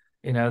had,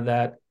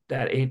 that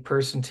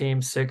 8-person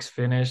team, 6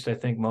 finished. I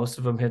think most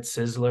of them hit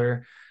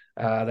Sizzler.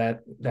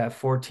 That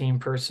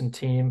 14-person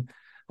team.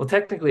 Well,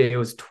 technically it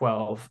was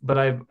 12, but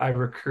I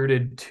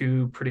recruited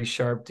 2 pretty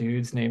sharp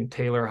dudes named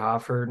Taylor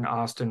Hofford and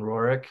Austin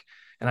Rorick,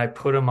 and I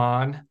put them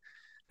on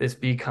this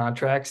B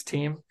contracts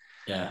team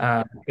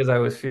Yeah. because I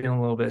was feeling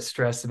a little bit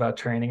stressed about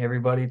training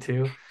everybody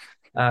too.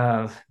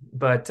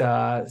 But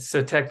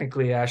so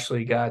technically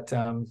Ashley got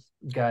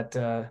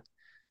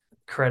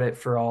credit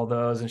for all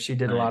those, and she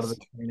did a lot of the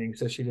Nice. training,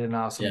 so she did an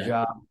awesome Yeah.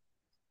 job.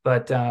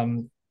 But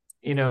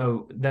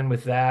then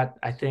with that,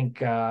 I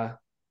think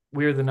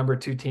we were the number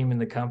 2 team in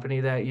the company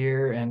that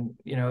year, and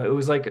it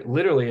was like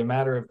literally a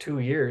matter of 2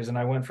 years, and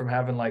I went from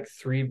having like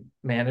 3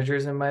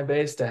 managers in my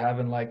base to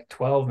having like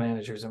 12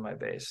 managers in my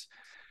base.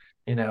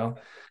 you know.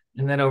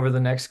 And then over the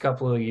next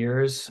couple of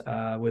years,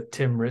 with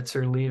Tim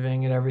Ritzer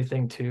leaving and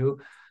everything too,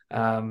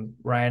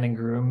 Ryan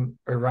Groom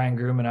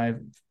and I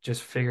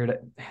just figured,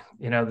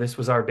 this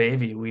was our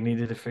baby. We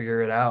needed to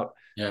figure it out.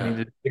 We Yeah.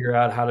 needed to figure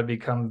out how to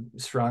become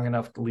strong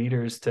enough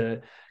leaders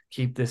to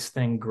keep this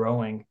thing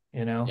growing.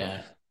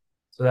 Yeah.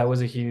 So that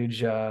was a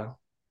huge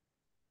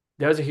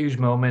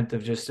moment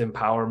of just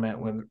empowerment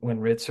when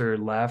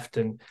Ritzer left,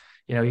 and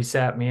he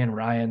sat me and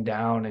Ryan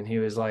down, and he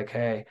was like,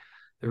 "Hey,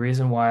 the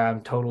reason why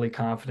I'm totally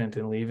confident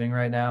in leaving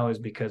right now is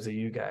because of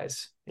you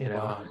guys."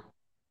 Wow.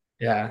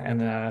 Yeah, and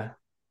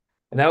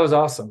that was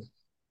awesome.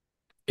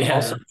 Yeah,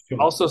 Also, that's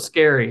cool. also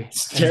scary.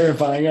 It's And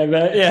terrifying, I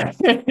bet. Yeah.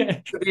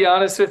 to be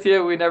honest with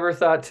you, we never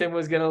thought Tim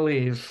was going to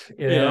leave.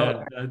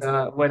 Yeah,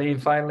 that's When he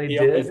finally he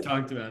always did,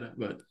 talked about it,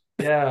 but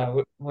yeah,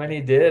 when he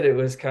did, it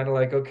was kind of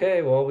like,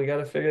 okay, well, we got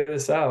to figure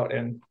this out.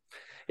 And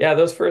yeah,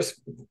 those first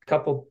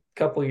couple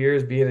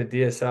years being a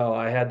DSL,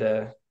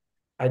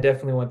 I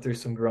definitely went through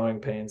some growing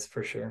pains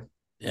for sure.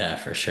 yeah,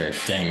 for sure.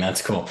 Dang,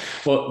 that's cool.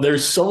 Well,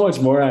 there's so much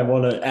more I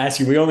want to ask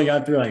you. We only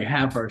got through like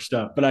half our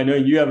stuff, but I know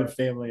you have a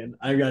family and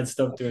I've got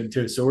stuff doing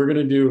too. So we're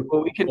gonna do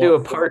Well, we can do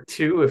well, a part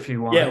 2 if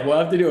you want. yeah, we'll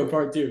have to do a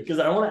part two because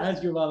I want to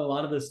ask you about a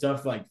lot of the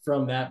stuff like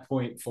from that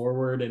point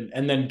forward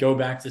and then go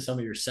back to some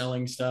of your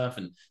selling stuff.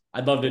 And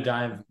I'd love to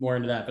dive more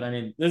into that. But I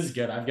mean, this is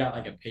good. I've got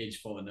like a page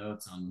full of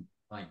notes on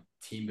like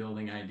team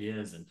building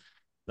ideas, and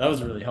that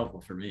was really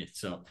helpful for me.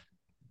 So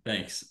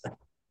thanks.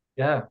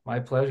 Yeah, my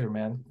pleasure,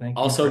 man. Thank you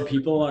for Also,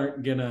 people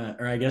aren't gonna,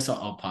 or I guess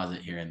I'll pause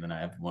it here and then I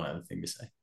have one other thing to say.